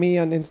find me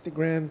on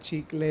Instagram,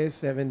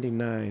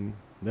 Chicle79.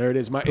 There it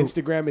is. My Cool.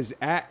 Instagram is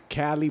at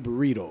Cali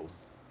Burrito.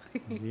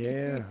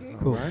 Yeah.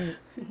 Cool. All right.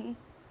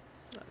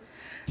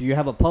 Do you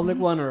have a public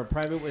one or a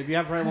private one? If you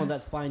have a private one,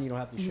 that's fine. You don't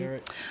have to share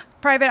it.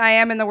 Private, I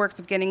am in the works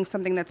of getting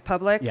something that's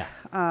public.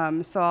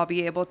 Yeah. So I'll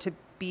be able to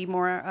be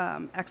more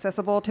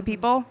accessible to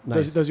people.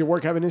 Nice. Does your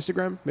work have an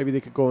Instagram? Maybe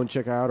they could go and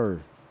check out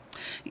or...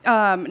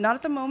 Not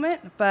at the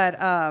moment, but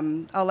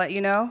I'll let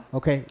you know.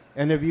 Okay.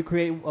 And if you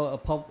create a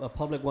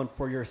public one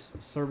for your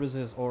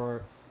services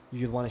or you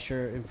just want to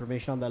share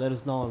information on that, let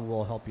us know and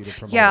we'll help you to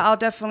promote Yeah, it. I'll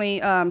definitely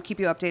keep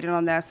you updated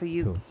on that so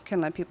you Cool.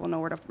 can let people know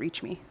where to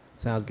reach me.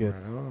 Sounds good.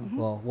 Right on.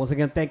 Well, once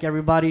again, thank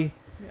everybody.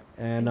 Yep.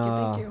 And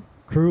Thank you.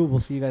 crew, we'll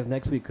see you guys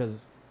next week because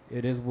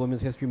it is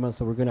Women's History Month,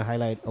 so we're going to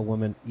highlight a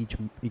woman each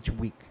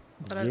week.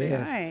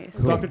 Yes. Nice.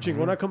 Cool. Dr. Ching,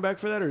 will I come back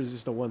for that or is it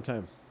just a one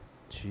time?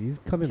 She's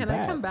coming Can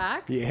back. I come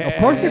back? Yeah. Of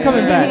course you're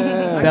coming back.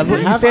 That's what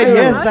you Have said to.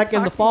 yes Nice back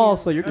in the talking fall, to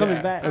you. so you're coming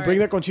Yeah. back. And bring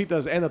the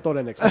conchitas and the tole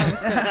next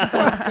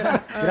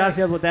time.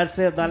 Gracias. With that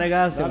said, dale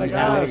gas. Dale and we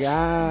gas. have it.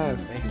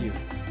 Yes. Thank you.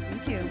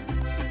 Thank you.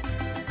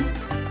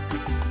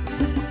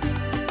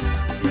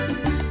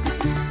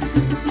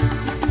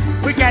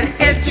 We gotta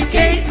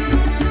educate,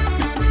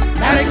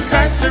 not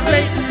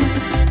incarcerate,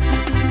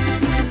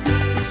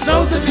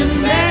 so that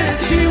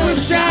humanity will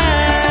shine.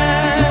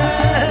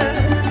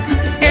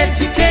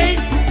 Educate,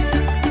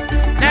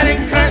 not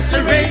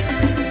incarcerate,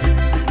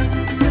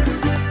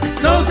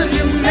 so that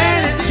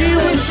humanity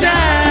will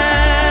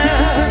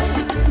shine.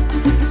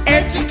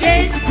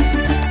 Educate,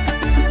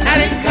 not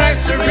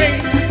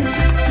incarcerate,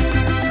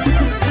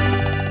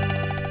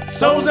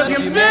 so that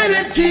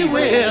humanity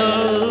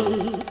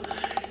will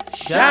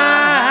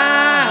shine.